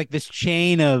 So there's like this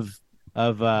chain of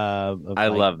I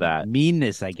love that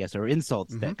meanness, I guess, or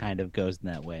insults that kind of goes in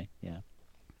that way. Yeah.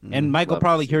 And Michael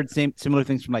probably heard similar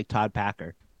things from like Todd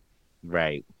Packer.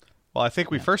 Right. Well, I think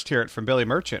we first hear it from Billy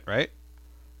Merchant, right?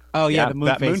 Oh, yeah, the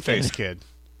Moonface kid.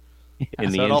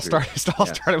 It all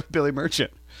started with Billy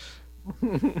Merchant.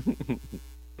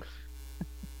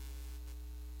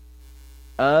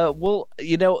 Well,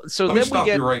 so Let me then stop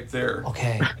we get you right there.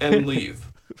 Okay. And leave.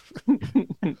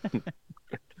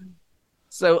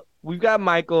 So we've got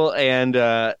Michael and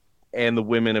the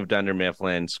women of Dunder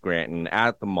Mifflin, Scranton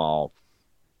at the mall.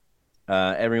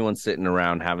 Everyone's sitting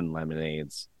around having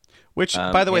lemonades. Which,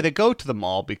 by the way, they go to the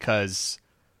mall because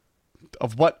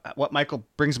of what Michael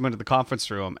brings them into the conference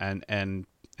room, and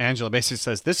Angela basically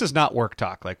says, this is not work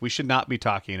talk. Like, we should not be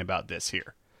talking about this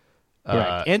here.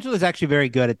 Right. Angela's actually very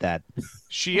good at that.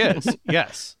 She is,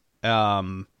 yes.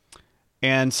 And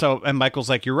Michael's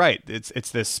like, you're right.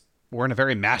 It's this, we're in a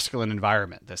very masculine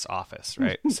environment, this office,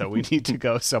 right? So we need to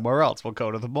go somewhere else. We'll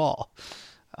go to the mall.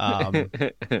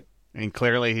 And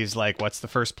clearly he's like, what's the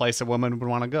first place a woman would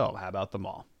want to go? How about the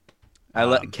mall?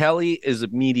 Kelly is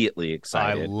immediately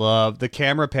excited. I love the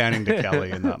camera panning to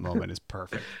Kelly in that moment is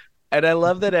perfect. And I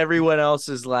love that everyone else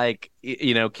is like,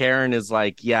 Karen is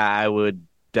like, yeah, I would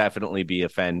definitely be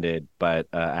offended, but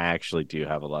I actually do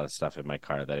have a lot of stuff in my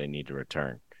car that I need to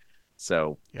return.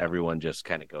 So everyone just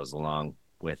kind of goes along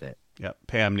with it. Yep.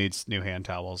 Pam needs new hand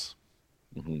towels.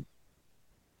 Mm-hmm.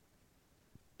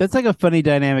 That's like a funny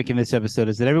dynamic in this episode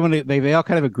is that everyone they all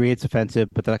kind of agree it's offensive,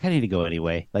 but they're like, I need to go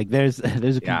anyway. Like there's a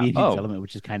convenience element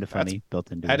which is kind of funny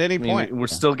built into at it. any point. We're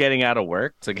still getting out of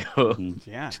work to go.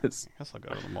 Yeah, just I guess I'll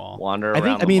go to the mall. Wander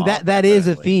around. I mean that is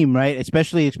a theme, right?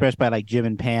 Especially expressed by like Jim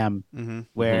and Pam,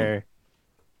 where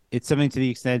it's something to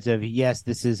the extent of yes,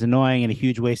 this is annoying and a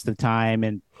huge waste of time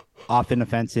and often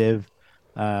offensive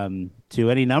to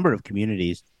any number of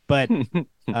communities, but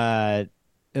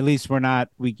at least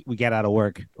we get out of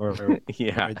work or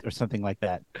something like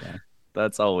that. Yeah.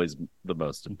 That's always the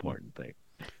most important thing.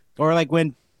 Or like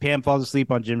when Pam falls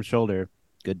asleep on Jim's shoulder,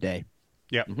 good day.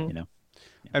 Yeah.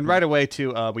 And right away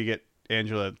too, we get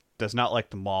Angela does not like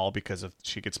the mall because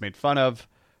she gets made fun of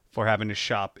for having to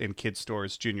shop in kids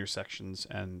stores, junior sections,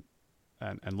 and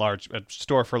large a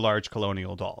store for large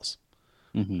colonial dolls.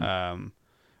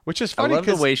 Which is funny. I love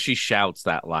the way she shouts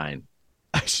that line.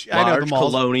 I know the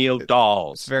mall's colonial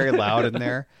dolls. It's very loud in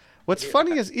there. What's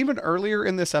funny is even earlier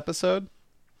in this episode,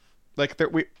 like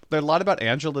there's a lot about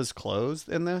Angela's clothes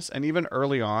in this, and even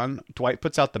early on, Dwight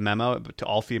puts out the memo to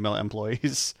all female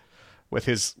employees with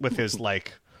his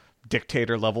like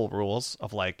dictator level rules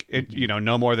of like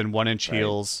no more than 1-inch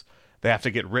heels. They have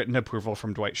to get written approval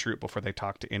from Dwight Schrute before they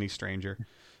talk to any stranger.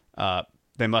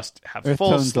 They must have Earth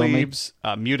full tones sleeves,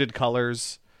 muted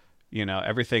colors.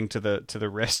 Everything to the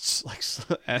wrists, like,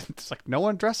 and it's like no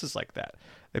one dresses like that.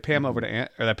 They pan over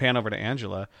to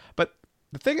Angela, but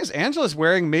the thing is, Angela's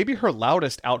wearing maybe her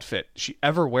loudest outfit she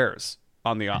ever wears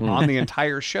on the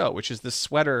entire show, which is this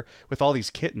sweater with all these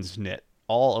kittens knit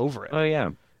all over it. Oh yeah,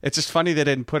 it's just funny they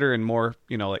didn't put her in more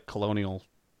like colonial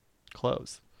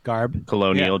clothes,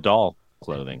 colonial doll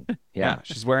clothing. Yeah,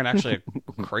 she's wearing actually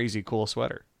a crazy cool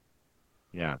sweater.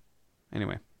 Yeah.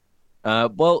 Anyway,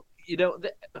 well,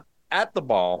 at the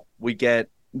ball, we get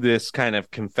this kind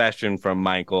of confession from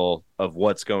Michael of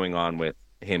what's going on with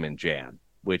him and Jan,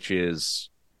 which is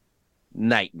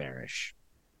nightmarish,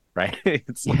 right?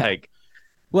 It's like,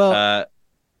 well,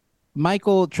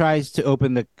 Michael tries to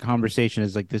open the conversation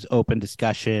as like this open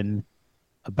discussion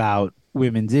about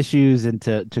women's issues and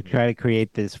to try to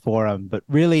create this forum, but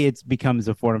really it becomes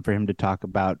a forum for him to talk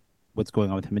about what's going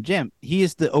on with him and Jan. He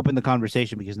is to open the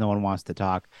conversation because no one wants to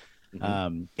talk.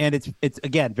 And it's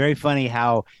again very funny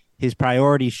how his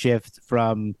priorities shift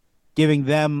from giving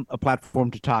them a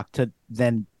platform to talk to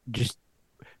then just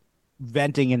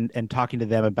venting and talking to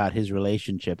them about his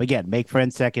relationship. Again, make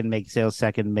friends second, make sales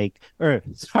second, make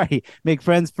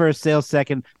friends first, sales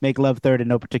second, make love third in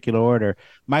no particular order.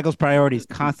 Michael's priorities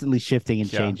constantly shifting and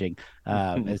changing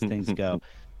as things go.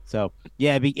 So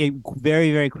yeah, it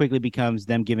very, very quickly becomes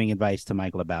them giving advice to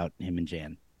Michael about him and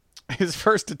Jan. His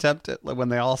first attempt at when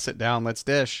they all sit down, let's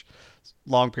dish.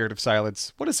 Long period of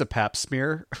silence. What is a pap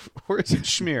smear? Or is it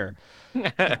schmear?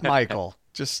 Michael,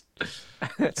 just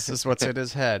this is what's in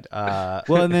his head.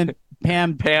 Well, and then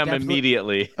Pam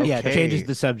immediately changes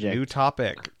the subject. New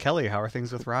topic. Kelly, how are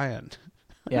things with Ryan?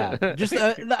 Yeah, just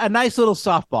a nice little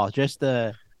softball. Just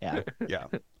yeah,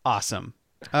 awesome.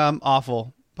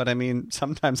 Awful, but I mean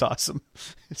sometimes awesome.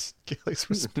 Is Kelly's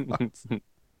response.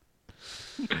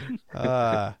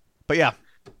 But yeah,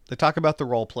 they talk about the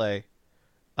role play.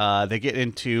 They get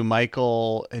into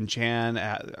Michael and Jan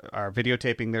are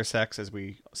videotaping their sex, as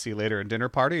we see later in Dinner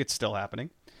Party. It's still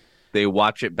happening. They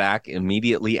watch it back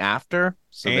immediately after,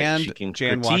 so that she can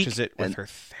Jan watches it with her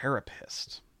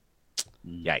therapist.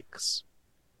 Yikes.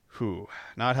 Who,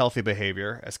 not healthy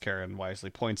behavior, as Karen wisely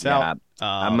points out.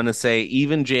 I'm going to say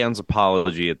even Jan's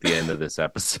apology at the end of this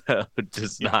episode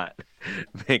does not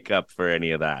make up for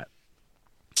any of that.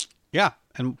 Yeah,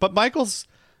 but Michael's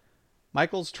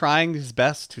trying his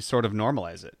best to sort of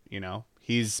normalize it.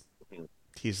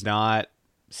 He's not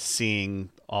seeing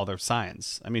all their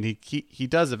signs. I mean, he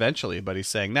does eventually, but he's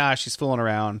saying, "Nah, she's fooling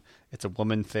around. It's a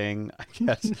woman thing." I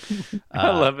guess. I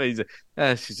love it. He's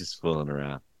like, she's just fooling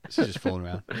around. She's just fooling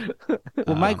around.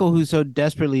 Well, Michael, who so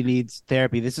desperately needs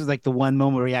therapy, this is like the one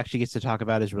moment where he actually gets to talk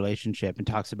about his relationship and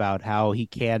talks about how he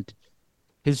can't.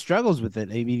 His struggles with it.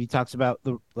 I mean, he talks about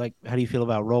how do you feel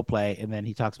about role play, and then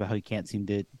he talks about how he can't seem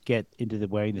to get into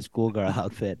wearing the schoolgirl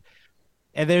outfit.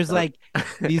 And there's like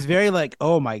these very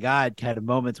oh my god kind of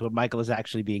moments where Michael is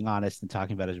actually being honest and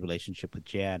talking about his relationship with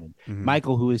Jan, and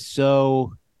Michael, who is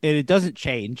and it doesn't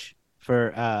change.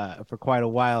 for quite a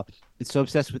while. Is so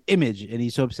obsessed with image, and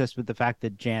he's so obsessed with the fact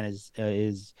that Jan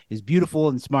is beautiful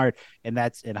and smart, and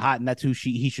hot, and that's who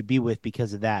he should be with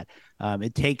because of that.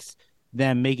 It takes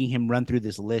them making him run through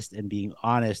this list and being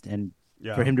honest, and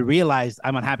for him to realize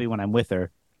I'm unhappy when I'm with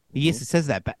her. He has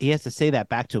to say that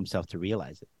back to himself to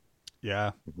realize it.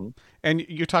 Yeah, and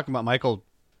you're talking about Michael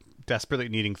desperately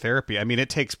needing therapy. I mean, it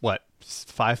takes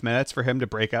 5 minutes for him to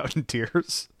break out in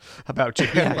tears about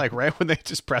Jan, like right when they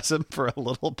just press him for a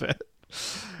little bit.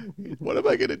 What am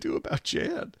I going to do about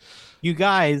Jan? You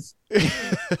guys.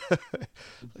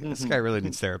 This guy really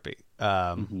needs therapy.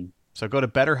 So go to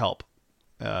BetterHelp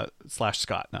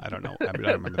 /Scott. No, I don't know. I don't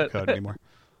remember the code anymore.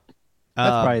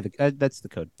 That's probably that's the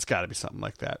code. It's got to be something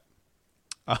like that.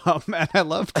 And I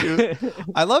love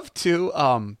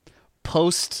to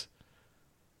post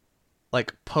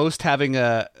having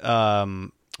a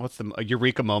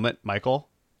eureka moment, Michael,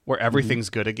 where everything's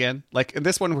good again. Like in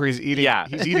this one where he's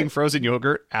eating frozen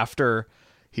yogurt after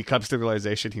he comes to the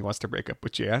realization he wants to break up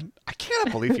with Jan. I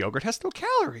cannot believe yogurt has no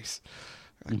calories.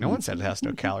 Like, no one said it has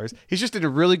no calories. He's just in a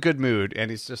really good mood, and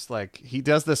he's just like, he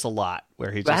does this a lot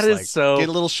where he just like get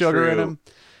a little sugar in him.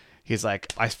 He's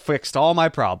like, I fixed all my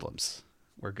problems.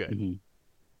 We're good.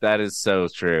 That is so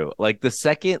true. Like the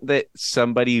second that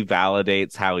somebody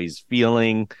validates how he's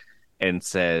feeling and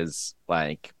says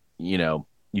like, you know,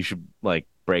 you should like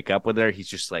break up with her, he's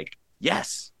just like,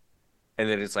 yes. And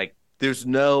then it's like, he's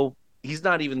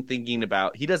not even thinking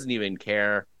about, he doesn't even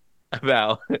care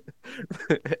about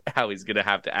how he's going to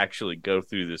have to actually go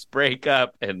through this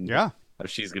breakup and how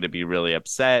she's going to be really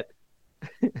upset.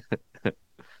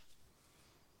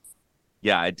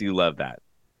 Yeah, I do love that.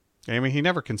 I mean, he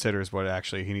never considers what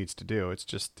actually he needs to do. It's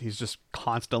just, he's just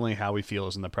constantly how he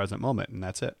feels in the present moment, and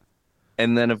that's it.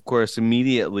 And then, of course,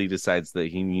 immediately decides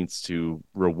that he needs to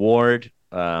reward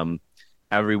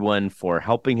everyone for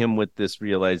helping him with this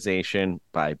realization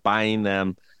by buying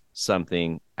them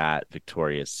something at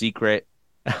Victoria's Secret.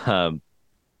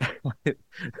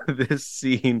 This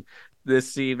scene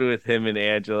with him and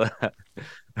Angela.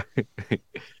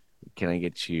 Can I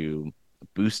get you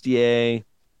a bustier?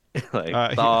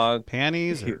 Like thong,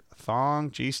 panties, or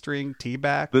thong, G-string,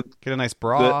 T-back. Get a nice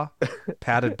bra,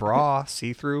 padded bra,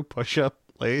 see-through, push-up,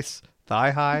 lace,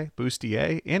 thigh-high,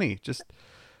 bustier, any. Just,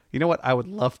 you know what? I would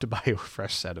love to buy you a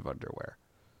fresh set of underwear.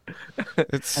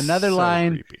 It's another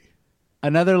line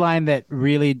that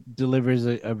really delivers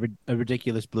a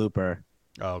ridiculous blooper.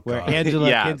 Oh, God. Where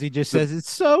Angela Kinsey just says, it's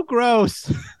so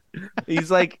gross. He's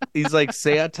like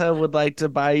Santa would like to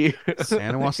buy you.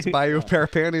 Santa wants to buy you a pair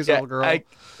of panties, little girl.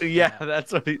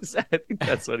 That's what he said. I think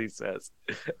that's what he says.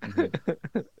 I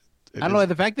don't know.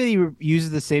 The fact that he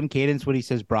uses the same cadence when he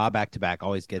says bra back to back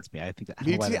always gets me. I think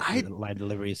that line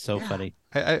delivery is so funny.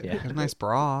 A nice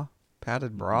bra,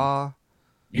 padded bra.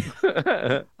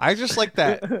 I just like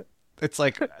that. It's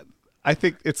like, I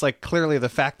think it's like clearly the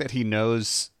fact that he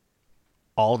knows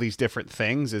all these different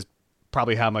things is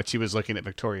probably how much he was looking at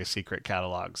Victoria's Secret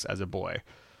catalogs as a boy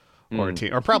or a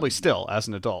teen, or probably still as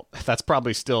an adult. That's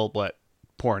probably still what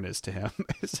porn is to him,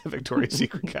 is a Victoria's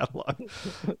Secret catalog.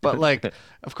 But like,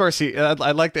 of course, I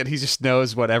like that he just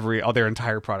knows what their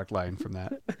entire product line from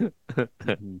that.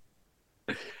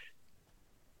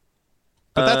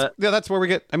 But that's where we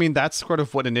get. I mean, that's sort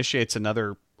of what initiates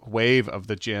another wave of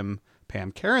the Jim,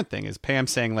 Pam, Karen thing. Is Pam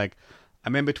saying like,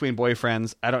 I'm in between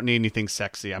boyfriends. I don't need anything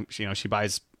sexy. She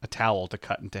buys a towel to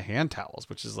cut into hand towels,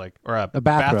 which is like, or a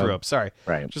bathrobe. Sorry.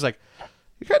 Right. She's like,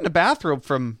 you're cutting a bathrobe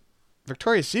from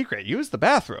Victoria's Secret. Use the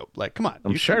bathrobe. Like, come on.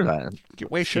 I'm sure that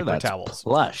get way cheaper towels.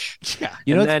 Plush. Yeah.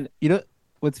 You know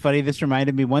what's funny? This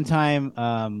reminded me one time,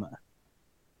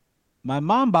 my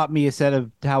mom bought me a set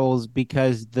of towels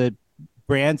because the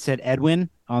brand said Edwin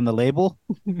on the label.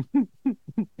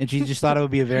 And she just thought it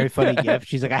would be a very funny gift.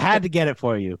 She's like, I had to get it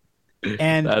for you.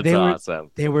 And awesome.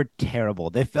 They were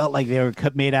terrible. They felt like they were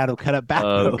made out of cut up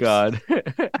bathrobes. Oh God.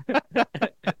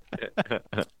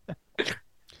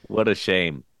 What a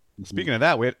shame. Speaking of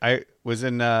that, I was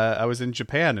in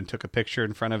Japan and took a picture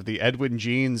in front of the Edwin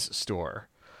Jeans store.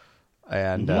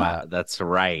 And wow, that's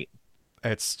right.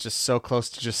 It's just so close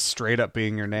to just straight up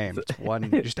being your name.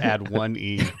 Just add one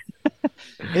E.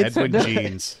 Edwin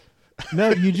Jeans. No,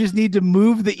 you just need to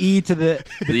move the E to the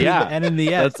N and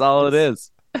the S. That's all it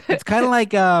is. It's kind of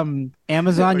like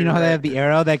Amazon. You know how they have the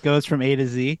arrow that goes from A to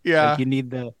Z? Yeah. Like you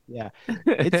need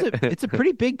it's a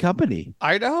pretty big company.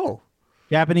 I know.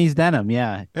 Japanese denim,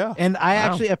 yeah. Yeah. And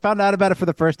I found out about it for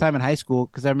the first time in high school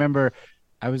because I remember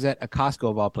I was at a Costco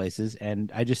of all places,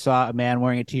 and I just saw a man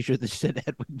wearing a T-shirt that said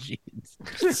Edwin Jeans.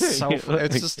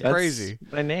 It's just crazy.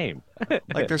 My name.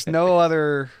 Like there's no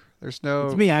other There's no.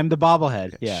 It's me. I'm the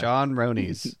bobblehead. Yeah. Sean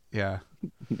Roney's. Yeah.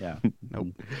 Yeah. Nope.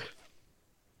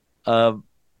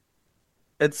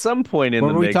 At some point in What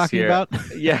the were we mix talking here, about?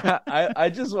 yeah, I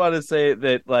just want to say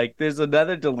that like there's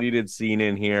another deleted scene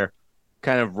in here,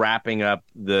 kind of wrapping up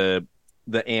the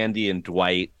Andy and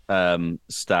Dwight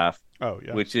stuff. Oh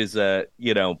yeah. Which is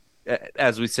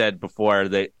as we said before,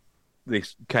 they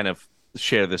kind of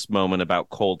share this moment about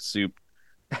cold soup,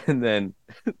 and then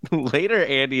later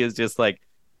Andy is just like,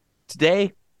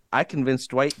 today I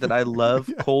convinced Dwight that I love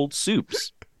cold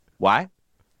soups. Why?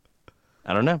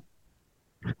 I don't know.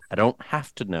 I don't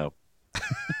have to know.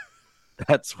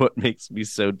 That's what makes me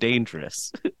so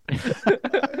dangerous.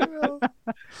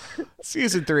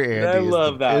 Season 3 Andy I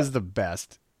love that. is the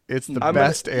best. It's the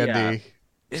best Andy.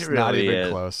 It's It not really even is.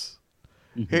 close.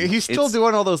 He's still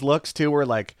doing all those looks too, where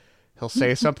like he'll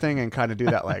say something and kind of do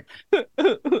that like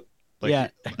Yeah.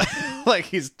 like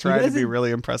he's trying to be doesn't-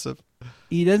 really impressive.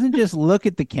 He doesn't just look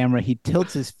at the camera. He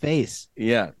tilts his face.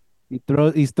 Yeah.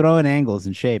 He's throwing angles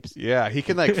and shapes. Yeah, he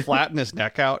can like flatten his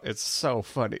neck out. It's so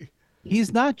funny.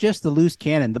 He's not just a loose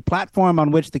cannon. The platform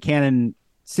on which the cannon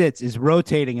sits is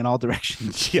rotating in all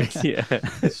directions. Yes, Yeah.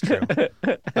 it's true.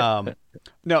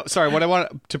 No, sorry. What I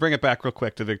want to bring it back real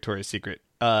quick to Victoria's Secret.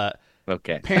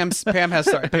 Okay. Pam has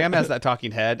that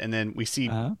talking head, and then we see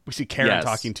Karen Yes.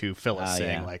 talking to Phyllis,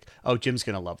 saying yeah. like, "Oh, Jim's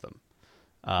gonna love them."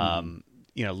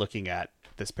 Looking at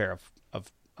this pair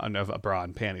of a bra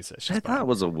and panties. That she's I thought buying. it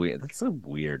was that's a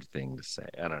weird thing to say.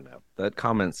 I don't know. That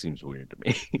comment seems weird to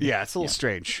me. Yeah, it's a little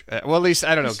strange. Well, at least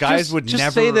I don't know. Just- Guys just- would just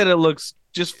never say that it looks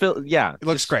yeah. It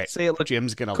looks just great. Say it looks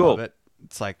Jim's gonna cool. love it.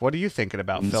 It's like, what are you thinking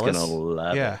about, Jim's Phyllis? gonna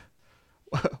love yeah.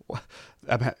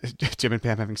 Jim and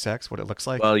Pam having sex. What it looks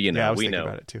like. Well, yeah, I was we thinking know.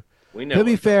 about it too. We know. To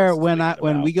be what fair, Phyllis is when thinking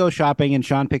when about. we go shopping and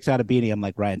Sean picks out a beanie, I'm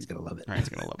like, Ryan's gonna love it. Ryan's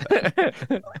gonna love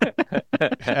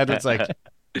that. Edward's like,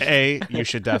 you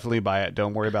should definitely buy it.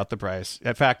 Don't worry about the price.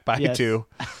 In fact, buy Yes. 2.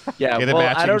 yeah, Get a well,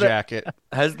 I matching don't know. jacket.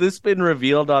 Has this been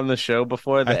revealed on the show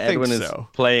before that I think Edwin is so.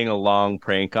 playing a long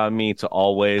prank on me to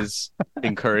always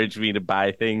encourage me to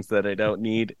buy things that I don't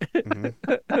need?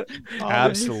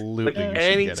 Absolutely. Like, you should get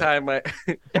it. anytime I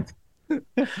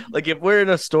like if we're in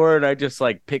a store and I just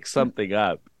like pick something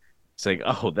up, it's like,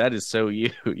 oh, that is so you.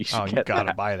 You should Oh, you get gotta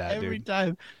that. buy that, Every dude.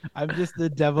 time, I'm just the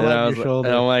devil And I on was your like- shoulder.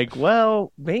 and I'm like,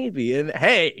 well, maybe. And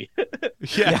hey,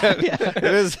 Yeah, yeah. it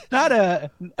is. Not a.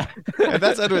 And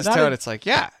that's Edward's Not tone. a- It's like,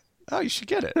 yeah. Oh, you should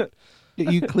get it.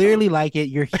 You clearly like it.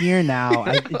 You're here now.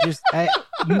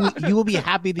 You will be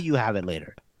happy that you have it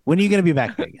later. When are you going to be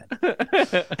back here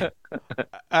again?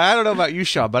 I don't know about you,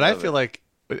 Sean, but I feel like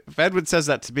if Edwin says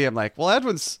that to me, I'm like, well,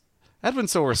 Edwin's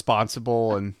so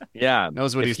responsible and yeah,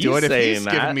 knows what if he's doing. If he's saying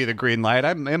giving that- me the green light,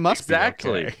 it must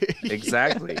exactly, be okay.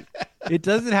 exactly. It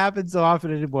doesn't happen so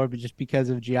often anymore, but just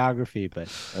because of geography. But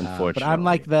Unfortunately, but I'm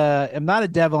like I'm not a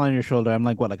devil on your shoulder. I'm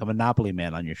like what, like a Monopoly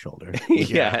man on your shoulder.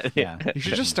 yeah, Yeah. You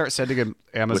should just start sending him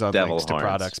Amazon devil links to horns.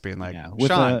 products, being like, Yeah,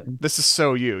 with Sean, this is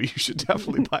so you. You should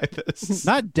definitely buy this.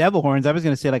 Not devil horns. I was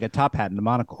going to say like a top hat and a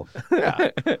monocle Yeah.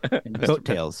 and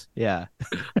coattails. Yeah.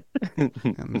 And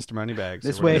Mr. Moneybags.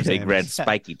 This or whatever way- his big name red is.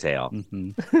 spiky tail.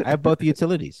 I have both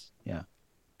utilities. Yeah.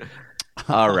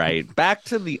 All right, back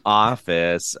to the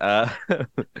office.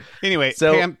 Anyway,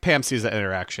 So- Pam sees that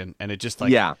interaction, and it just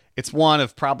like, Yeah. it's one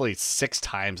of probably 6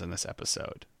 times in this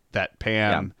episode that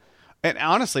Pam, and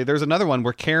honestly, there's another one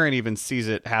where Karen even sees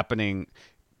it happening.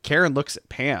 Karen looks at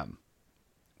Pam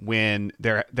when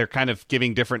they're kind of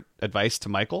giving different advice to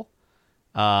Michael,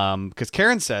 because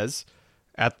Karen says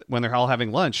when they're all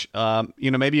having lunch,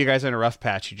 maybe you guys are in a rough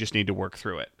patch. You just need to work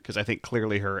through it, because I think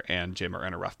clearly her and Jim are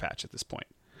in a rough patch at this point.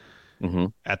 Mm-hmm.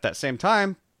 At that same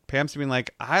time, Pam's being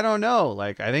like, I don't know.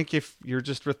 Like, I think if you're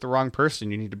just with the wrong person,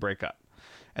 you need to break up.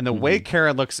 And the way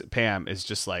Karen looks at Pam is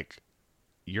just like,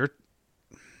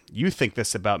 you think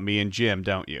this about me and Jim,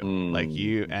 don't you? Like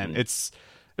you, and it's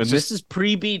And just, this is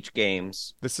pre-beach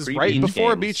games. this is pre-beach right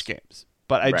before games. beach games.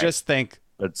 But I Right. just think,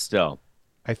 But still,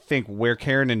 I think where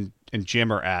Karen and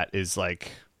Jim are at is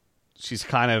like, she's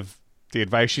kind of, the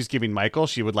advice she's giving Michael,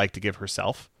 she would like to give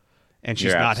herself. And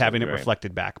she's You're not having it absolutely right.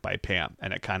 reflected back by Pam.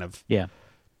 And it kind of, Yeah.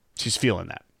 she's feeling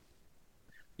that.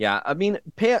 yeah. I mean,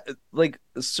 Pam, like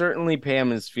certainly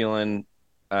Pam is feeling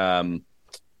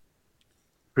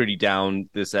pretty down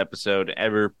this episode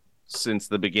ever since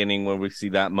the beginning when we see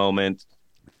that moment,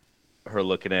 her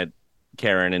looking at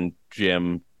Karen and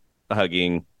Jim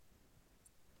hugging.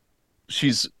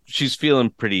 She's feeling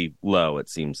pretty low, it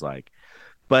seems like.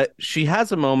 But she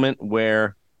has a moment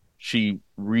where she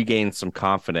regains some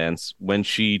confidence when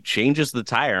she changes the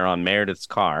tire on Meredith's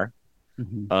car,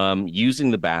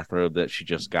 using the bathrobe that she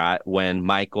just got when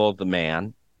Michael, the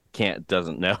man,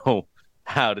 doesn't know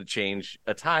how to change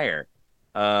a tire.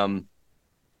 And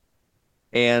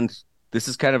this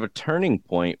is kind of a turning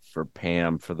point for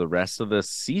Pam for the rest of the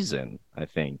season, I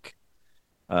think,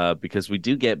 because we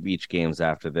do get beach games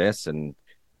after this, and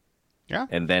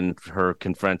then her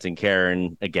confronting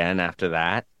Karen again after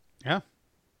that. Yeah,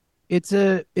 it's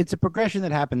a progression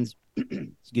that happens,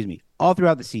 excuse me, all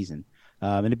throughout the season,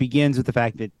 and it begins with the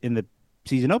fact that in the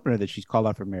season opener that she's called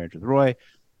out for marriage with Roy,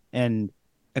 and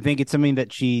I think it's something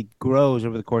that she grows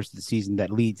over the course of the season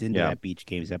that leads into that beach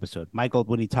games episode. Michael,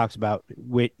 when he talks about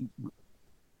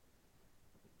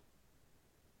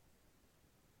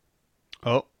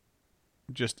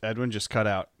Edwin just cut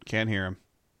out. Can't hear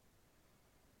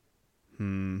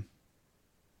him.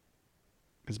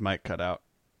 His mic cut out.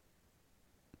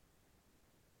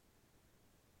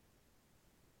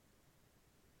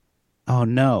 Oh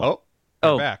no!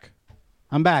 Oh, back.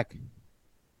 I'm back.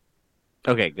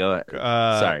 Okay, go ahead.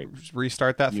 Sorry.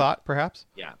 Restart that thought, perhaps?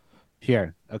 Yeah.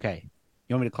 Sure. Okay.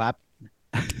 You want me to clap?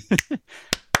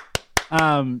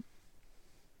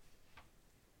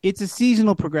 It's a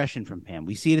seasonal progression from Pam.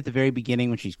 We see it at the very beginning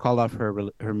when she's called off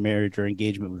her marriage or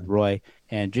engagement with Roy,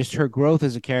 and just her growth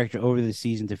as a character over the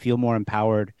season to feel more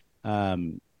empowered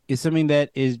is something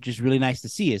that is just really nice to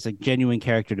see. It's like genuine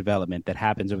character development that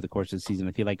happens over the course of the season.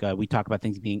 I feel like we talk about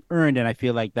things being earned, and I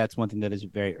feel like that's one thing that is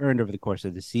very earned over the course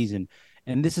of the season.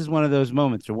 And this is one of those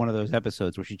moments or one of those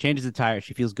episodes where she changes the tire.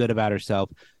 She feels good about herself.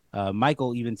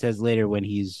 Michael even says later when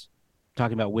he's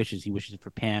talking about wishes, he wishes for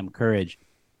Pam courage.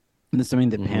 And that's something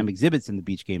that Pam exhibits in the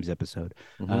Beach Games episode.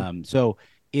 So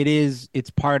it's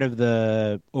part of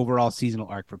the overall seasonal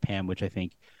arc for Pam, which I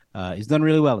think is done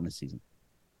really well in this season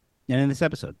and in this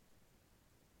episode.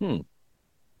 Go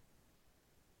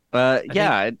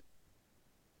ahead.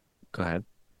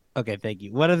 Okay, thank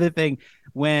you. One other thing,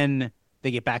 when they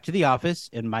get back to the office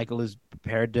and Michael is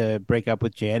prepared to break up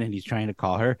with Jan and he's trying to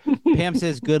call her, Pam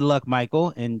says, "Good luck,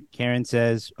 Michael." And Karen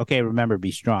says, "Okay, remember,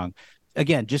 be strong."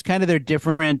 Again, just kind of their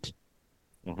different,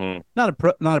 not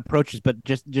approaches, but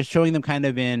just showing them kind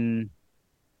of in,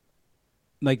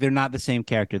 like, they're not the same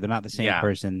character. They're not the same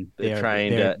person.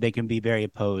 They can be very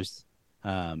opposed.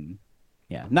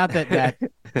 Not that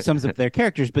sums up their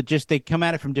characters, but just they come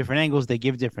at it from different angles. They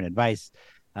give different advice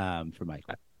for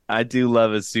Michael. I do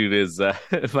love as soon as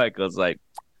Michael's like,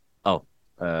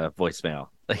 voicemail.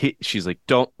 She's like,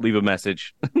 "Don't leave a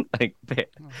message." Like,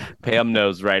 Pam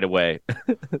knows right away.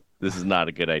 This is not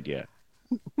a good idea.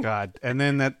 God. And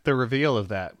then the reveal of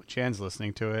that, when Chan's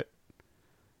listening to it,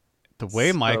 the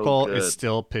way Michael is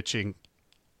still pitching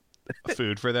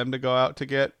food for them to go out to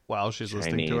get while she's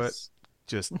listening to it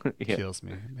just kills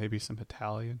me. Maybe some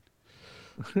Italian,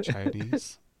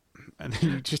 Chinese. And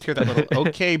then you just hear that little,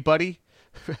 "Okay, buddy,"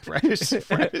 right as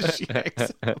she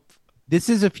hangs up. This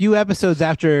is a few episodes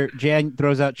after Jan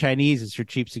throws out Chinese as her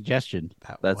cheap suggestion.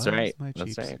 That's right. My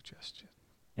cheap suggestion.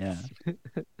 Yeah.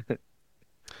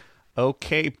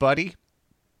 Okay, buddy.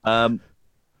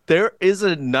 There is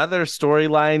another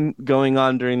storyline going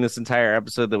on during this entire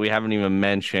episode that we haven't even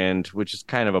mentioned, which is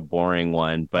kind of a boring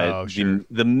one. But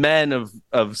the men of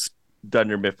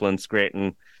Dunder Mifflin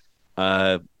Scranton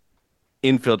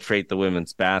infiltrate the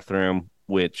women's bathroom,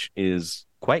 which is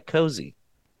quite cozy.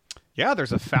 Yeah,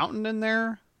 there's a fountain in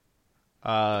there.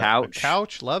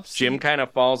 Couch, love seat. Jim kind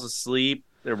of falls asleep.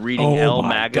 They're reading Elle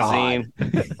magazine.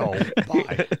 Oh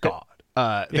my God.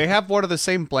 They have one of the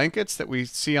same blankets that we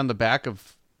see on the back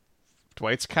of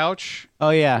Dwight's couch. Oh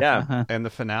yeah. Yeah. And the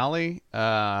finale.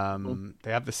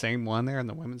 They have the same one there in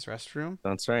the women's restroom.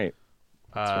 That's right.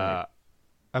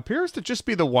 Appears to just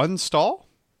be the one stall.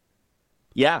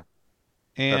 Yeah.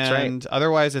 And that's right.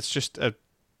 Otherwise it's just a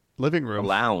living room. A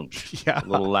lounge. Yeah. A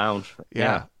little lounge.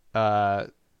 Yeah.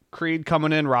 Creed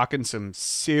coming in rocking some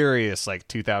serious like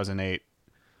 2008,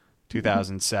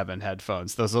 2007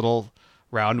 headphones. Those little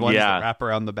round ones that wrap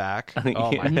around the back.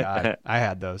 Oh my God. I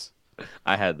had those.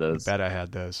 I bet I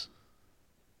had those.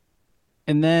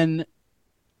 And then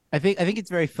I think it's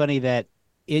very funny that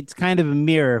it's kind of a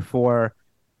mirror for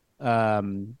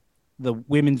the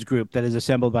women's group that is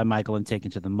assembled by Michael and taken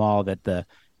to the mall, that the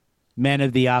men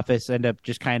of the office end up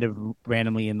just kind of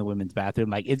randomly in the women's bathroom.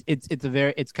 Like it's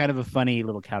kind of a funny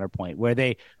little counterpoint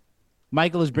where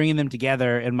Michael is bringing them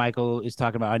together and Michael is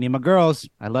talking about, "I need my girls.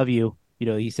 I love you." You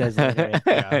know, he says that.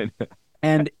 Yeah.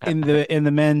 And in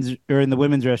the men's or in the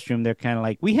women's restroom, they're kind of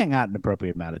like, "We hang out an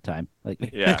appropriate amount of time." Like,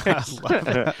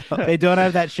 they don't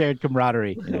have that shared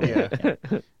camaraderie. You know?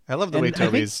 Yeah. I love the way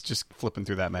Toby's just flipping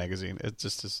through that magazine.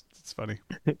 It's funny.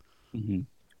 Mm-hmm.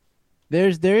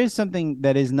 There is something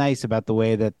that is nice about the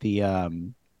way that the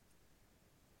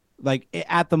like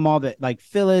at the mall that like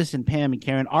Phyllis and Pam and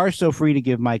Karen are so free to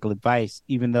give Michael advice,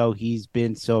 even though he's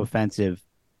been so offensive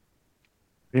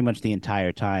pretty much the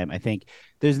entire time. I think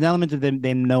there's an element of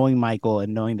them knowing Michael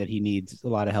and knowing that he needs a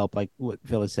lot of help. Like what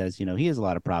Phyllis says, he has a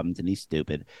lot of problems and he's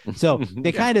stupid. So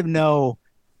they kind of know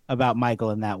about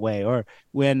Michael in that way. Or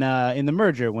when in the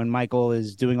merger, when Michael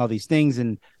is doing all these things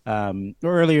and or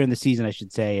earlier in the season, I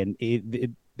should say, and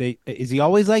is he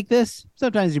always like this?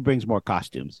 Sometimes he brings more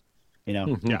costumes. Yeah.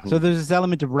 So there's this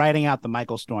element of writing out the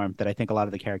Michael storm that I think a lot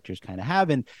of the characters kind of have,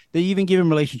 and they even give him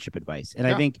relationship advice. And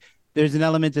I think there's an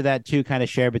element of that too, kind of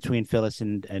shared between Phyllis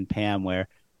and Pam, where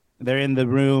they're in the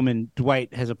room and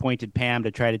Dwight has appointed Pam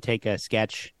to try to take a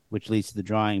sketch, which leads to the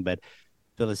drawing. But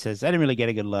Phyllis says, "I didn't really get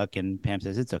a good look," and Pam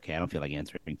says, "It's okay. I don't feel like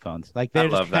answering phones." Like they're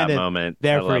just kind of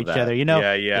there for each other,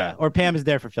 Yeah. Or Pam is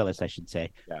there for Phyllis, I should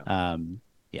say. Yeah.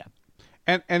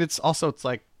 And it's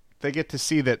like they get to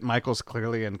see that Michael's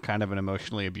clearly in kind of an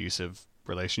emotionally abusive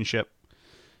relationship.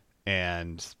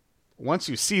 And once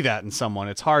you see that in someone,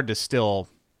 it's just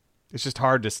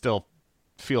hard to still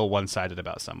feel one-sided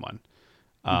about someone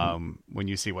when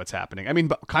you see what's happening. I mean,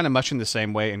 but kind of much in the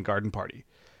same way in Garden Party,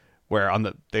 where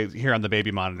they hear on the baby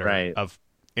monitor of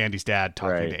Andy's dad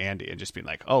talking to Andy and just being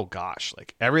like, oh gosh,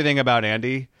 like everything about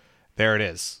Andy, there it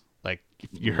is. Like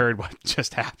you heard what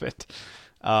just happened.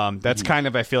 That's kind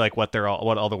of, I feel like what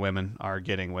all the women are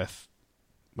getting with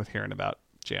hearing about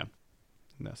Jan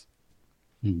in this.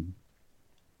 And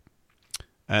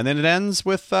then it ends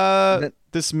with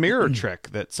this mirror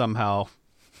trick that somehow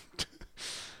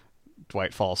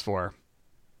Dwight falls for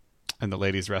in the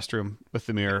ladies' restroom with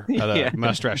the mirror,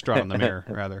 mustache drawn on the mirror,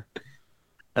 rather.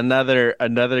 Another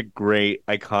great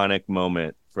iconic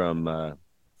moment from the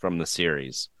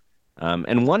series.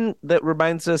 And one that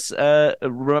reminds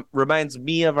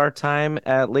me of our time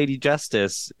at Lady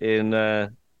Justice in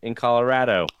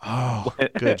Colorado. Oh,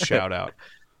 good shout out.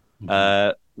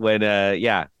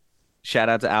 Shout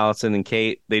out to Allison and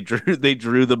Kate. They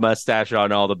drew the mustache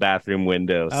on all the bathroom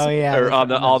windows. Oh yeah, or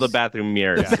on all the bathroom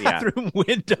mirrors. The bathroom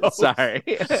windows. Sorry,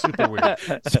 super weird.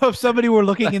 So if somebody were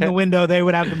looking in the window, they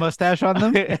would have the mustache on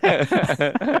them.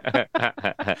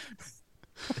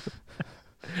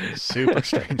 Super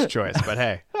strange choice, but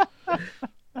hey,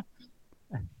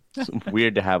 it's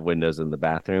weird to have windows in the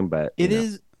bathroom, but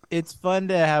it's fun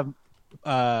to have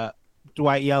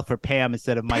Dwight yell for Pam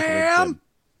instead of Michael. Pam!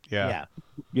 Yeah.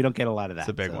 You don't get a lot of that. It's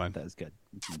a big one. That's good.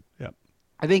 Yep.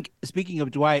 I think speaking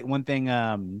of Dwight, one thing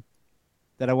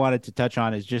that I wanted to touch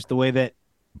on is just the way that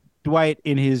Dwight,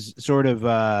 in his sort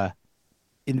of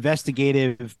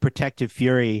investigative, protective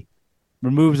fury,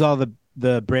 removes all the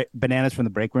bananas from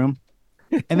the break room,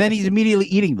 and then he's immediately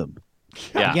eating them.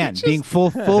 Yeah. Again, being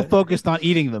full focused on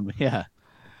eating them. Yeah.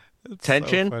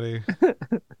 Tension. So funny.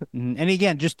 And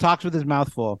again, just talks with his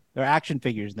mouth full. They're action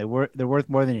figures. They're worth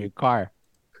more than your car.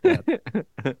 Yeah.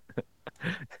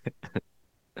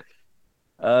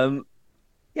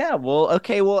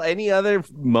 Any other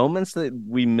moments that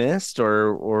we missed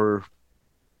or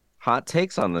hot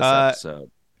takes on this episode?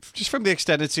 Just from the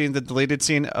extended scene, the deleted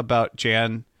scene about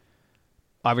Jan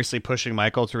obviously pushing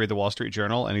Michael to read the Wall Street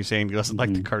Journal, and he's saying he doesn't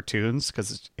like the cartoons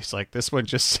because it's like, this one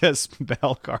just says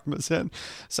Mel Karmazin.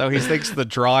 So he thinks the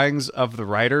drawings of the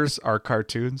writers are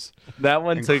cartoons. That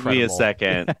one took me a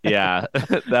second. Yeah,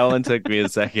 that one took me a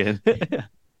second.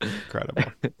 Incredible.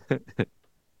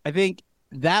 I think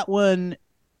that one,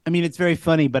 I mean, it's very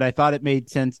funny, but I thought it made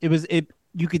sense.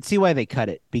 You could see why they cut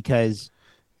it, because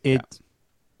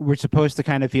we're supposed to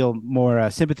kind of feel more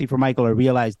sympathy for Michael or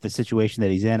realize the situation that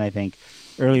he's in, I think,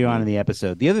 earlier on in the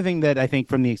episode. The other thing that I think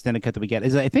from the extended cut that we get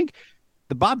is I think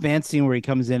the Bob Vance scene where he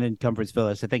comes in and comforts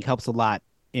Phyllis, I think helps a lot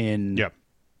in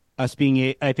us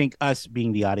being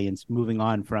the audience, moving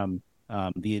on from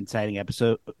the inciting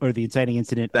episode or the inciting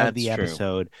incident of the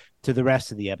episode to the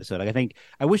rest of the episode. Like,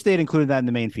 I wish they had included that in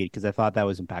the main feed, because I thought that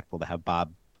was impactful to have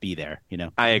Bob be there,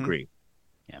 I agree.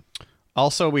 Yeah.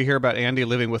 Also, we hear about Andy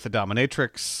living with a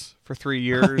dominatrix for 3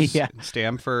 years in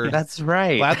Stamford. That's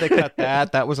right. Glad they cut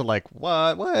that. That was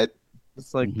what?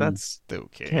 It's like, that's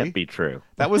okay. Can't be true.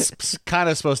 That was kind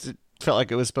of felt like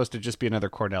it was supposed to just be another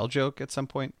Cornell joke at some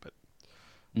point, but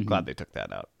glad they took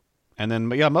that out. And then,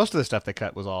 most of the stuff they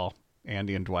cut was all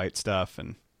Andy and Dwight stuff.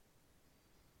 And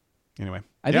anyway,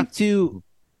 I think too,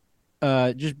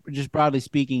 just broadly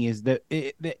speaking, is that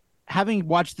having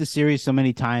watched the series so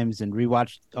many times and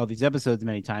rewatched all these episodes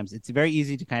many times, it's very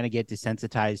easy to kind of get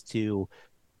desensitized to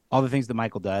all the things that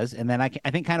Michael does. And then I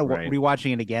think kind of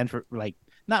rewatching it again for, like,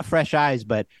 not fresh eyes,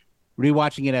 but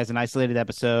rewatching it as an isolated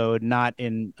episode, not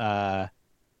in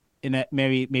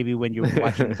maybe when you're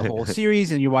watching the whole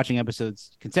series and you're watching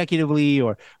episodes consecutively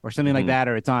or something like that,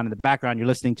 or it's on in the background, you're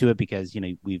listening to it because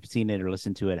we've seen it or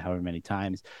listened to it however many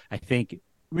times. I think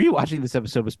rewatching this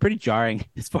episode was pretty jarring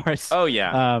as far as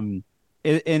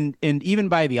and even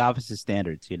by The Office's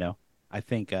standards, I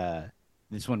think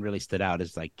this one really stood out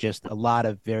as like just a lot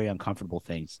of very uncomfortable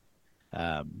things.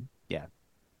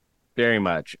 Very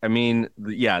much. I mean,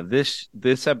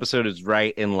 this episode is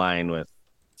right in line with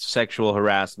sexual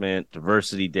harassment,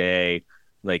 diversity day.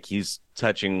 Like, he's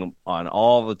touching on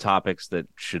all the topics that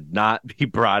should not be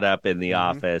brought up in the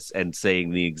office and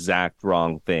saying the exact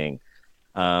wrong thing.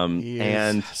 He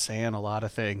is saying a lot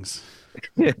of things.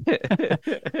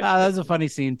 That was a funny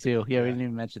scene too. Yeah, we didn't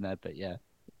even mention that, but yeah.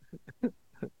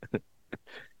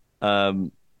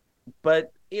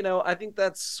 But I think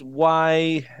that's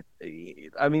why.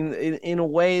 I mean, in a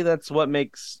way, that's what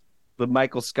makes the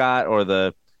Michael Scott or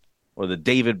the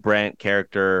David Brent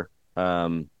character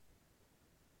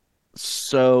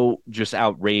so just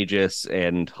outrageous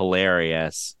and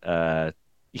hilarious.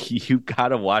 You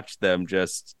gotta watch them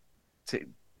just to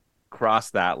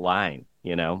cross that line.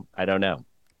 I don't know.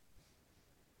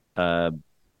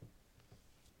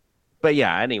 But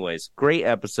yeah, anyways, great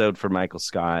episode for Michael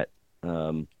Scott.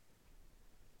 A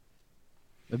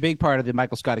big part of the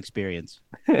Michael Scott experience.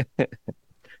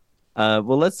 Well,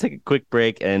 let's take a quick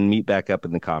break and meet back up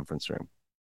in the conference room.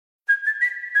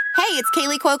 Hey, it's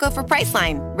Kaylee Cuoco for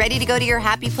Priceline. Ready to go to your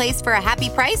happy place for a happy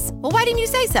price? Well, why didn't you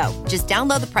say so? Just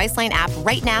download the Priceline app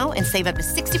right now and save up to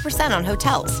 60% on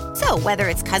hotels. So whether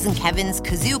it's Cousin Kevin's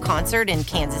Kazoo Concert in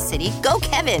Kansas City, go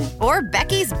Kevin, or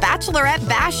Becky's Bachelorette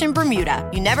Bash in Bermuda,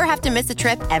 you never have to miss a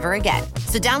trip ever again.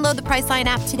 So download the Priceline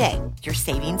app today. Your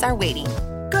savings are waiting.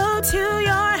 Go to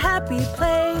your happy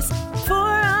place for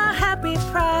a happy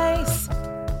price.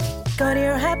 Go to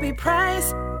your happy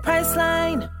price,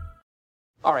 Priceline.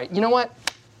 All right, you know what?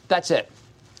 That's it.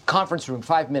 Conference room,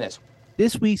 5 minutes.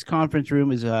 This week's conference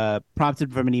room is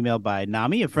prompted from an email by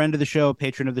Nami, a friend of the show,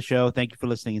 patron of the show. Thank you for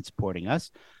listening and supporting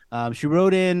us. She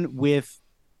wrote in with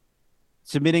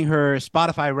submitting her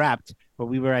Spotify Wrapped, where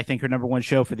we were, I think, her number one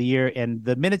show for the year, and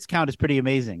the minutes count is pretty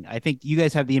amazing. I think you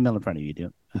guys have the email in front of you,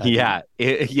 do? Yeah.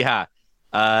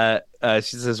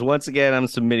 She says, once again, I'm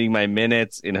submitting my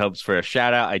minutes in hopes for a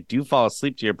shout out. I do fall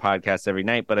asleep to your podcast every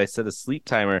night, but I set a sleep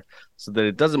timer so that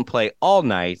it doesn't play all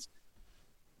night.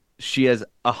 She has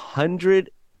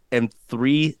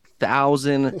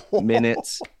 103,000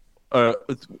 minutes, or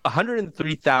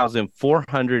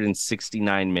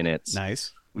 103,469 minutes.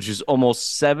 Nice. Which is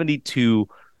almost 72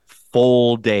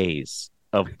 full days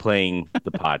of playing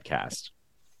the podcast.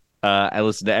 I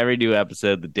listen to every new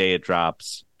episode the day it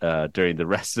drops. During the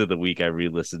rest of the week, I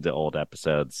re-listen to old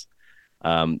episodes.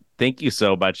 Thank you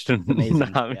so much to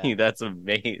Nami. Yeah. That's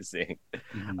amazing.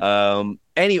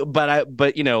 Mm-hmm. But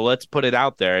let's put it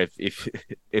out there.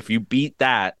 If you beat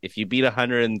that, if you beat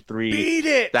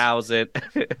 103,000,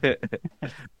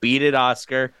 beat it,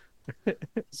 Oscar.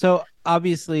 So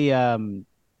obviously,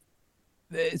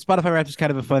 Spotify Wrapped is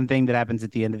kind of a fun thing that happens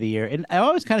at the end of the year, and I'm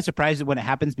always kind of surprised when it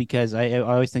happens because I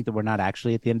always think that we're not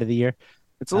actually at the end of the year.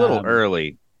 It's a little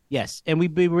early. Yes, and we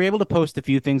were able to post a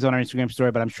few things on our Instagram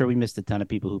story, but I'm sure we missed a ton of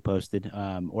people who posted,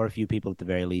 or a few people at the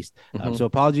very least. So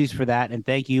apologies for that, and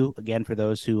thank you again for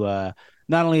those who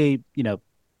not only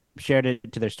shared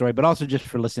it to their story, but also just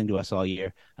for listening to us all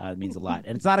year. It means a lot,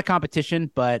 and it's not a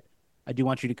competition, but I do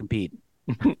want you to compete.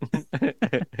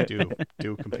 do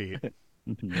compete.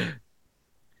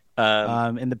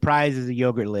 And the prize is a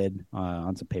yogurt lid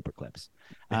on some paper clips.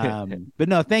 But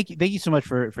no, thank you so much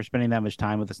for spending that much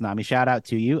time with us, Nami. Shout out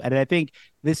to you. And I think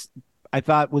this, I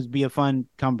thought, would be a fun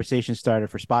conversation starter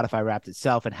for Spotify Wrapped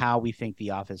itself and how we think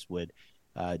The Office would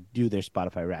do their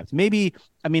Spotify Wrapped. Maybe,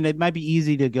 I mean, it might be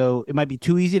easy to go. It might be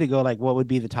too easy to go like, what would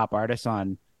be the top artists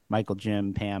on Michael,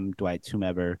 Jim, Pam, Dwight,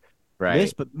 whomever.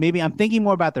 Right. But maybe I'm thinking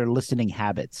more about their listening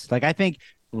habits. Like, I think,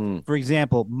 for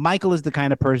example, Michael is the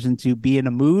kind of person to be in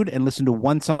a mood and listen to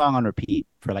one song on repeat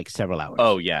for like several hours.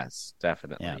 Oh, yes,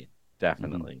 definitely. Yeah.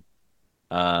 Definitely.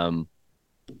 And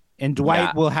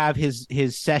Dwight will have his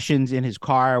sessions in his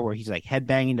car where he's like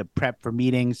headbanging to prep for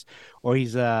meetings, or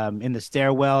he's in the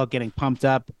stairwell getting pumped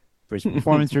up for his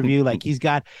performance review. Like, he's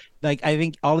got, like, I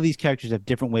think all of these characters have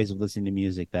different ways of listening to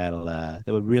music that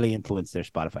would really influence their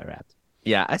Spotify Wrapped.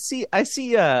 Yeah, I see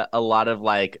a lot of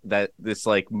like this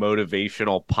like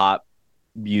motivational pop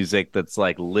music that's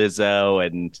like Lizzo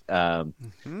and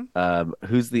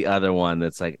who's the other one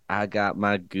that's like, I got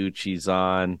my Gucci's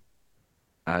on,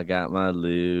 I got my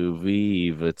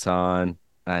Louis Vuitton.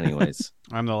 Anyways,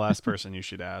 I'm the last person you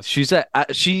should ask. She said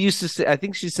she used to say, I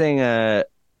think she's saying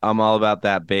I'm all about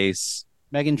that bass.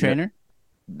 Meghan Trainor.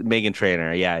 Megan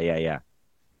Trainor. Yeah.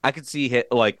 I could see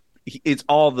it like it's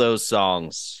all those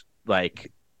songs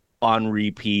like on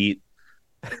repeat.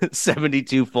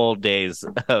 72 full days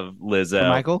of Lizzo. For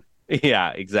Michael?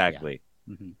 Yeah, exactly.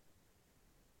 Yeah. Mm-hmm.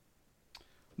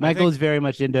 Michael is very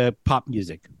much into pop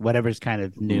music, whatever's kind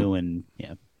of new and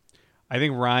yeah. I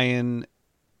think Ryan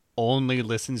only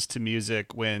listens to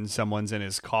music when someone's in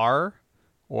his car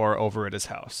or over at his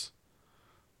house.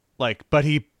 Like, but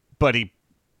he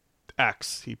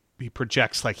acts. He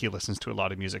projects like he listens to a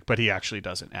lot of music, but he actually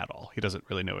doesn't at all. He doesn't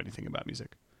really know anything about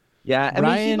music. Yeah, I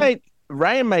mean,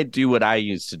 Ryan might do what I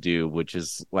used to do, which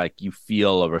is like you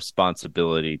feel a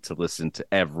responsibility to listen to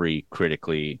every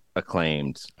critically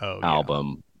acclaimed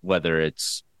album, whether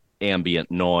it's ambient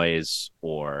noise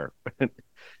or,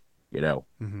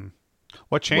 Mm-hmm.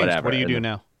 What changed? Whatever. What do you do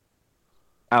now?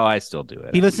 Oh, I still do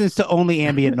it. He listens to only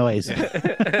ambient noise. So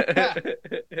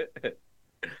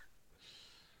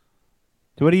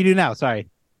what do you do now? Sorry.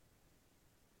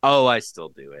 Oh, I still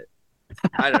do it.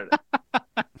 I don't know.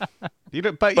 You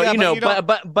don't, but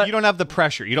you don't have the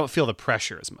pressure. You don't feel the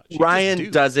pressure as much.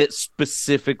 Ryan does it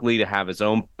specifically to have his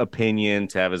own opinion,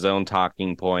 to have his own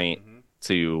talking point,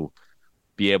 to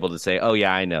be able to say, "Oh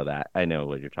yeah, I know that. I know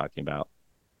what you're talking about."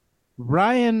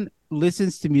 Ryan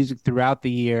listens to music throughout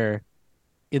the year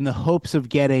in the hopes of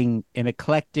getting an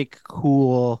eclectic,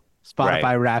 cool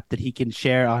Spotify rap that he can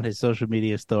share on his social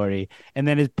media story, and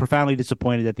then is profoundly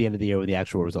disappointed at the end of the year when the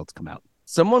actual results come out.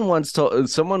 Someone once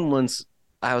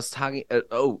I was talking.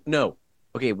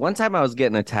 One time I was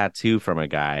getting a tattoo from a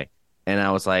guy, and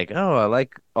I was like, "Oh, I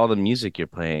like all the music you're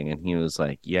playing," and he was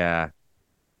like, "Yeah,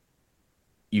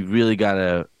 you really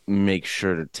gotta make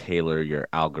sure to tailor your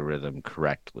algorithm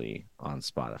correctly on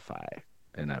Spotify."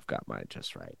 And I've got mine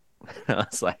just right. I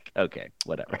was like, "Okay,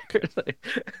 whatever."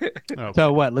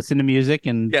 So what? Listen to music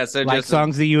and like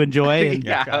songs that you enjoy. And...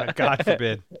 yeah, God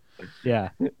forbid. Yeah.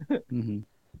 Mm-hmm.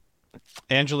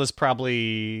 Angela's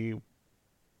probably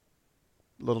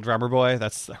Little Drummer Boy.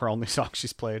 That's her only song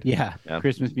she's played. Yeah.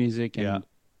 Christmas music and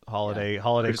holiday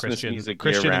Christmas Christian music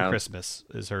Christian and Christmas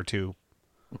is her two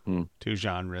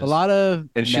genres. A lot of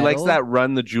and she likes that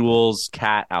Run the Jewels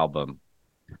Cat album.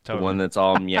 Totally. The one that's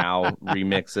all meow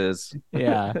remixes.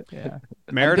 Yeah.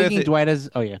 Meredith Dwight is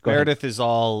Meredith is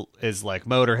like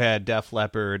Motorhead, Def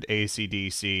Leppard,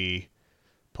 AC/DC,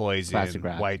 Poison,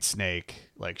 White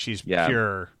Snake. Like she's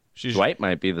pure. Dwight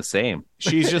might be the same.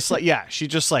 She's just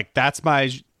like that's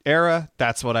my era.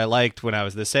 That's what I liked when I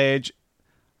was this age.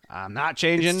 I'm not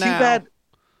changing now. Too bad.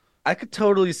 I could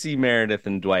totally see Meredith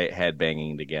and Dwight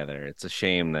headbanging together. It's a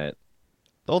shame that.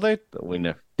 We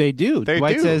know they do.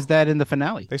 Dwight says that in the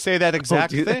finale. They say that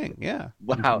exact thing. Yeah.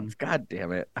 Wow. God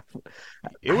damn it.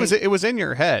 It was in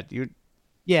your head.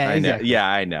 Yeah, exactly. Yeah,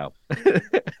 I know.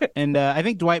 And I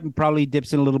think Dwight probably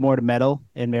dips in a little more to metal,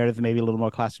 and Meredith maybe a little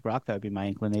more classic rock. That would be my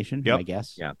inclination, I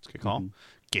guess. Yeah, that's a good call.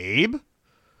 Gabe?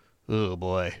 Oh,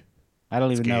 boy. I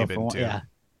don't even know.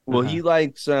 Well, he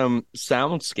likes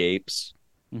soundscapes.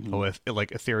 Mm-hmm. With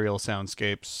like ethereal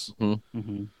soundscapes.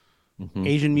 Mm-hmm. Mm-hmm.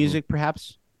 Asian music,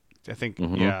 perhaps? I think,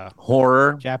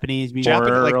 horror, Japanese music.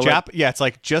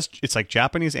 It's like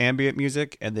Japanese ambient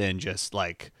music, and then just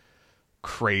like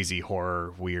crazy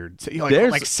horror, weird,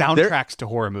 like soundtracks to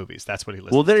horror movies. That's what he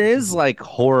listens to. Well, there is like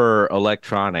horror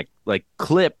electronic, like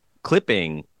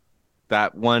clipping.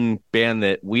 That one band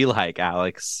that we like,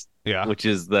 Alex. Yeah, which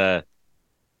is the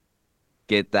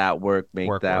get that work, make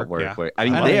that work. Yeah. I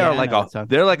mean,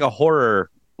 they're like a horror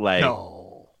like. No.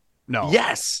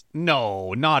 Yes.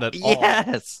 No, not at all.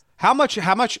 Yes. How much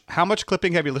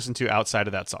clipping have you listened to outside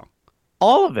of that song?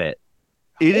 All of it.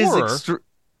 It is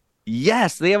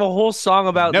Yes, they have a whole song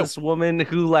about this woman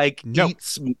who like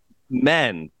eats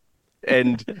men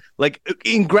and like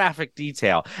in graphic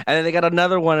detail. And then they got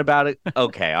another one about it.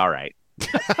 Okay, all right.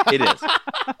 It is.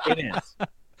 It is.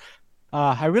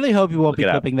 I really hope you won't be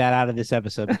clipping that out of this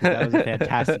episode because that was a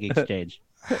fantastic exchange.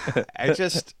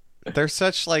 They're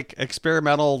such like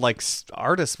experimental like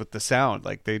artists with the sound.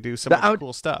 Like they do so much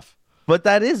cool stuff. But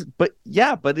it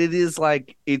is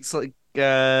like it's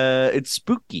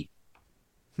spooky.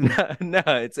 No,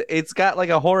 it's got like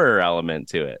a horror element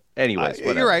to it. Anyways,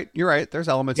 you're right. There's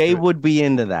elements. They would be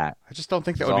into that. I just don't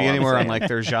think that would be anywhere on like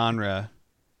their genre.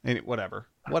 Whatever.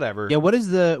 Yeah. What is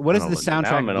the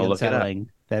soundtrack of the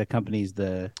Unsettling that accompanies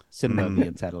the cinema of the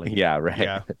Unsettling? Yeah. Right.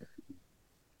 Yeah.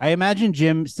 I imagine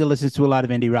Jim still listens to a lot of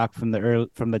indie rock from the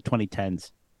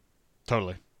 2010s.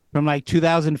 Totally. From like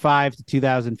 2005 to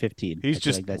 2015. He's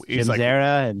Jim's like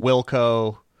era and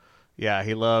Wilco. Yeah,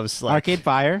 he loves like Arcade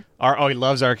Fire. He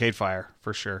loves Arcade Fire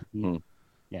for sure.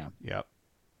 Yeah. Yep.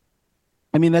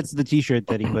 I mean, that's the T-shirt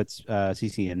that he puts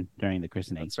CC in during the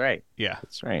christening. That's right. Yeah.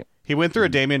 That's right. He went through a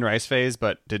Damien Rice phase,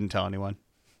 but didn't tell anyone.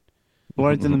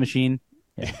 Florence in the Machine.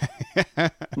 Yeah.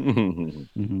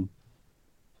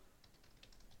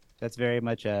 That's very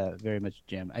much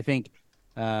Jim. I think.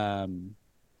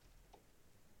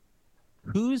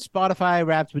 Whose Spotify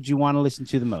raps would you want to listen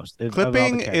to the most?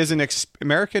 Clipping is an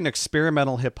American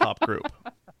experimental hip hop group.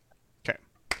 Okay.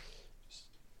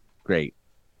 Great.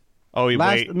 Oh,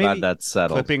 wait. Glad that's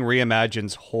settled. Clipping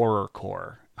reimagines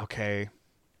horrorcore. Okay.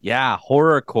 Yeah,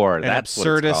 horrorcore. An That's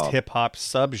absurdist hip hop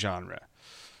subgenre.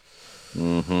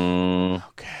 Mm-hmm.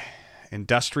 Okay.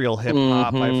 Industrial hip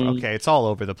hop. Okay, it's all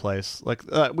over the place. Like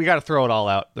we got to throw it all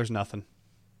out. There's nothing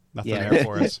there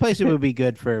for us. This place would be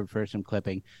good for some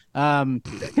clipping. What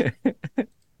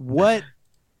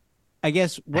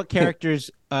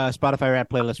characters Spotify rap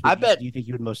playlist do you think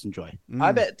you would most enjoy?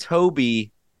 I bet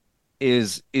Toby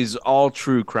is all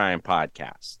true crime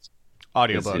podcasts.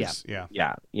 Audiobooks,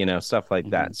 yeah, stuff like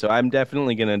that. So I'm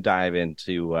definitely going to dive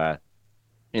into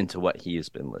what he has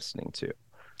been listening to.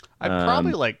 I'd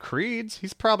probably like Creed's.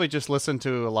 He's probably just listened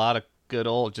to a lot of good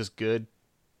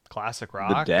classic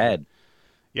rock. The Dead.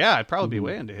 Yeah, I'd probably be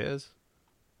way into his.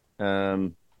 I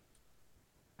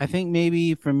think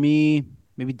maybe for me,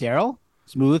 Daryl.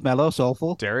 Smooth, mellow,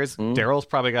 soulful. Daryl's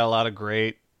probably got a lot of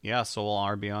great, soul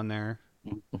R&B on there.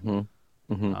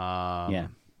 Yeah.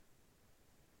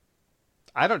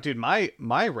 I don't, dude. My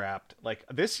rap, like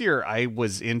this year, I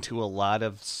was into a lot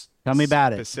of Tell me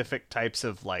about specific types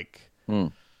of like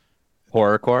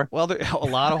horrorcore. Well, a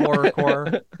lot of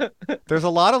horrorcore. There's a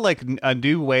lot of like a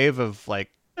new wave of like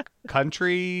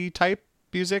country type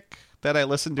music that I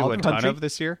listened to a ton of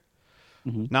this year.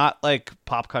 Not like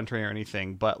pop country or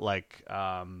anything, but like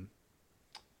a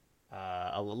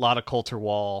lot of Coulter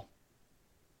Wall.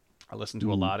 I listened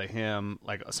to a lot of him,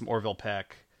 like some Orville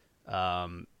Peck.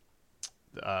 What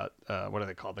are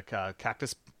they called? The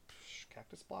cactus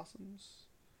blossoms.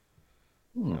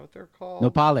 Is that what they're called?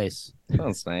 Nopales.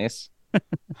 Sounds nice.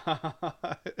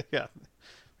 Yeah,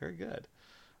 very good.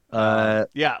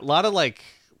 Yeah, a lot of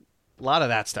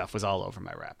that stuff was all over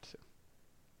my rap too.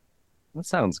 That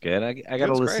sounds good. I got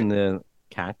to listen to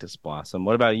Cactus Blossom.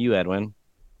 What about you, Edwin?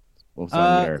 What's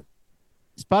on your...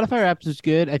 Spotify Raps is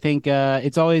good. I think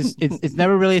it's always it's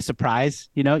never really a surprise.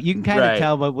 You know, you can kind of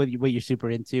tell what you're super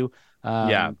into.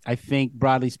 I think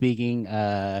broadly speaking,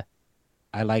 I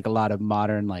like a lot of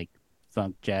modern like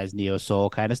funk, jazz, neo soul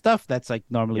kind of stuff. That's like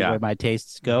normally where my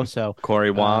tastes go. So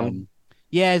Corey Wong.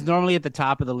 Is normally at the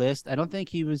top of the list. I don't think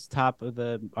he was top of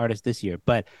the artist this year,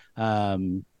 but a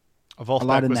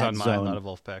Wolfpack was on mine, not a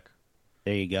Wolfpack.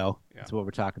 There you go. Yeah. That's what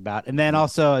we're talking about. And then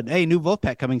also, new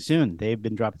Wolfpack coming soon. They've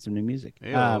been dropping some new music.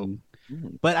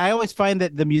 But I always find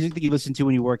that the music that you listen to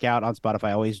when you work out on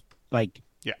Spotify always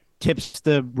tips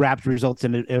the rap results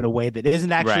in a way that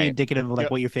isn't actually indicative of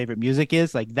like what your favorite music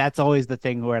is. Like that's always the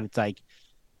thing where it's like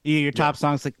your top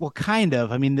song's like, well, kind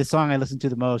of. I mean, the song I listen to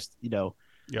the most,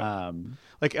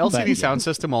 like LCD Sound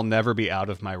System will never be out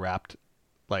of my Wrapped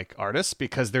like artists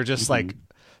because they're just like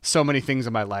so many things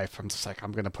in my life. I'm just like,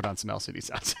 I'm going to put on some LCD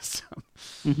Sound System.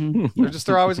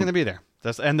 They're always going to be there.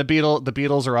 And the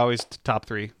Beatles are always top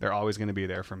 3. They're always going to be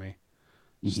there for me.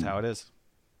 Just how it is.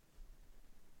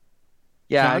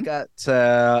 Yeah, John?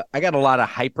 I got a lot of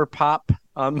hyper pop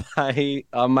on my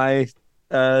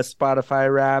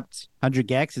Spotify Wrapped. 100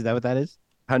 Gex, is that what that is?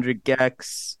 100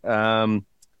 Gex.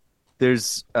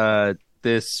 There's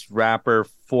this rapper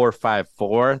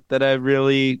 454 that I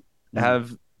really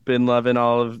have been loving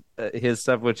all of his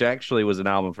stuff, which actually was an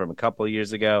album from a couple of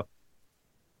years ago.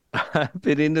 I've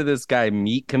been into this guy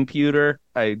Meat Computer.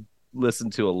 I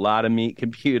listened to a lot of Meat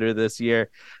Computer this year.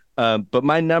 But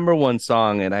my number one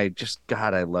song, and I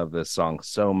love this song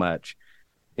so much,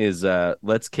 is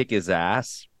Let's Kick His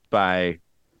Ass by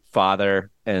Father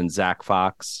and Zach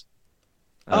Fox.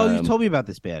 Oh, you told me about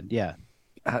this band. Yeah.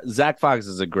 Zach Fox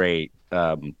is a great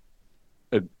hip-hop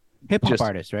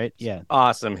artist, right? Yeah.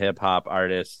 Awesome hip-hop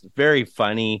artist. Very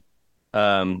funny.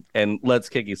 And Let's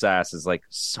Kick His Ass is like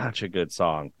such a good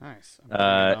song. Nice.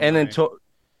 And then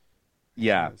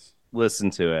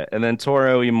listen to it. And then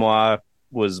Toro y Moi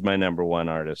was my number one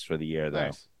artist for the year,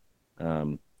 though.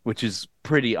 Nice. Which is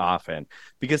pretty often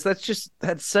because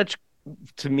that's such,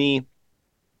 to me,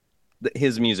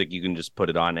 his music, you can just put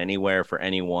it on anywhere for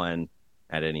anyone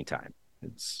at any time.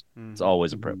 It's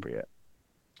always appropriate.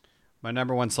 My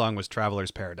number one song was Traveler's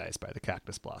Paradise by the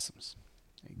Cactus Blossoms.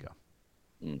 There you go.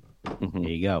 There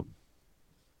you go.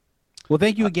 Well,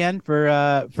 thank you again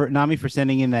for Nami for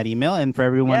sending in that email, and for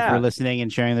everyone for listening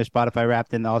and sharing their Spotify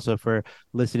Wrapped, and also for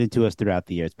listening to us throughout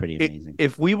the year. It's pretty amazing.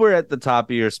 If we were at the top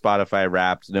of your Spotify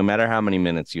Wrapped, no matter how many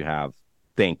minutes you have,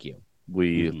 thank you.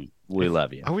 We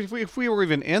love you. If we were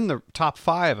even in the top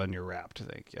 5 on your Wrapped,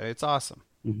 thank you. It's awesome.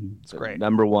 It's great.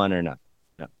 Number 1 or not?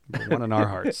 No. Number 1 in our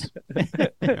hearts.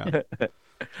 Yeah.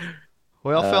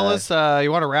 Well, fellas,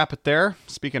 you want to wrap it there?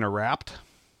 Speaking of Wrapped.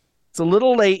 It's a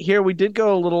little late here. We did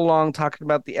go a little long talking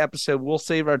about the episode. We'll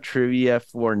save our trivia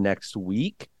for next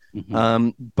week.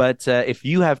 But if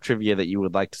you have trivia that you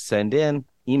would like to send in,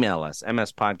 email us,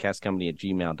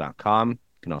 mspodcastcompany@gmail.com. You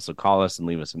can also call us and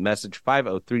leave us a message,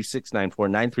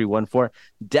 503-694-9314.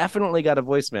 Definitely got a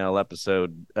voicemail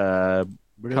episode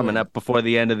coming up before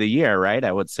the end of the year, right?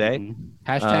 I would say.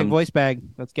 Hashtag voice bag.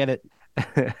 Let's get it.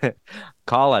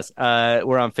 Call us.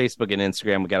 We're on Facebook and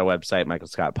Instagram. We got a website,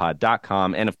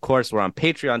 michaelscottpod.com. And of course, we're on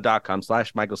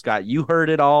patreon.com/michaelscott. You heard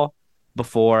it all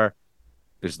before.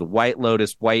 There's the White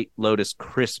Lotus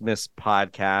Christmas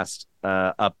podcast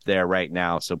up there right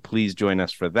now. So please join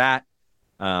us for that.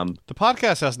 The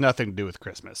podcast has nothing to do with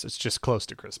Christmas. It's just close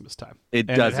to Christmas time. It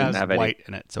doesn't have white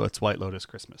in it, so it's White Lotus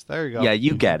Christmas. There you go. Yeah,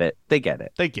 you get it. They get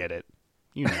it. They get it.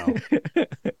 You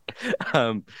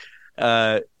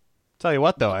know. Tell you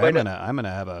what, though, I'm gonna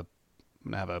have a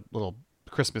little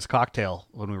Christmas cocktail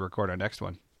when we record our next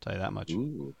one. Tell you that much.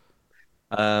 Ooh.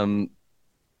 A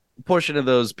portion of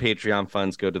those Patreon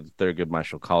funds go to the Thurgood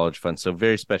Marshall College Fund. So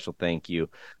very special thank you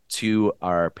to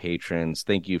our patrons.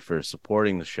 Thank you for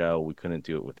supporting the show. We couldn't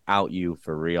do it without you,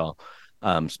 for real.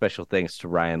 Special thanks to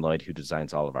Ryan Lloyd, who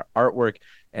designs all of our artwork.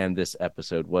 And this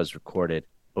episode was recorded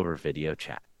over video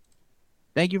chat.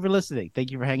 Thank you for listening. Thank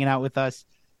you for hanging out with us.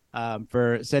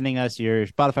 For sending us your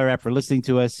Spotify Wrapped, for listening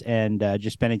to us, and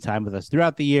just spending time with us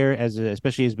throughout the year,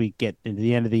 especially as we get into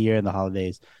the end of the year and the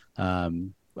holidays.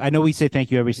 I know we say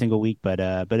thank you every single week, but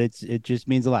it just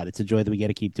means a lot. It's a joy that we get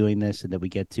to keep doing this, and that we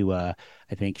get to I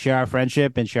think share our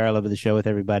friendship and share our love of the show with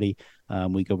everybody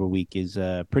week over week is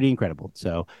pretty incredible.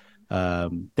 So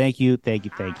thank you.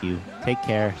 Take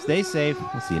care. Stay safe.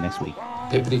 We'll see you next week.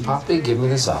 Pippity Poppy, give me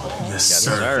the solid. Yes,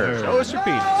 sir. Show us your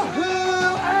penis.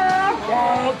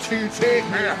 Want to take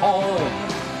me home.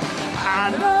 I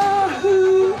know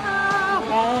who I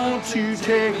want to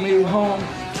take me home.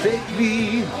 Take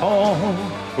me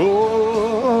home.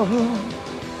 Oh.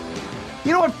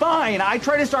 You know what? Fine. I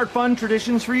try to start fun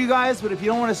traditions for you guys, but if you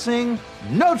don't want to sing,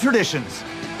 no traditions.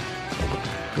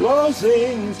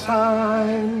 Closing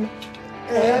time.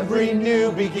 Every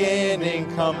new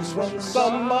beginning comes from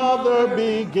some other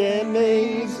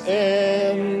beginning's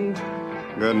end.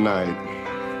 Good night.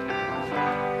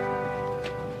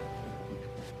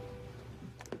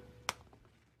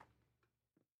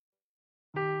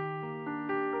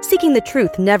 Seeking the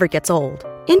truth never gets old.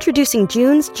 Introducing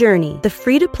June's Journey, the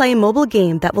free-to-play mobile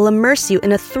game that will immerse you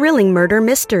in a thrilling murder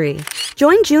mystery.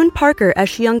 Join June Parker as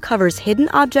she uncovers hidden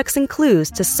objects and clues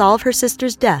to solve her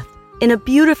sister's death in a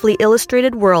beautifully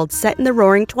illustrated world set in the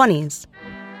Roaring '20s.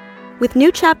 With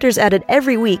new chapters added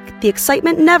every week, the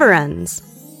excitement never ends.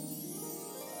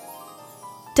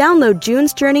 Download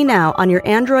June's Journey now on your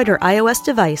Android or iOS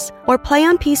device, or play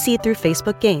on PC through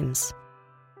Facebook Games.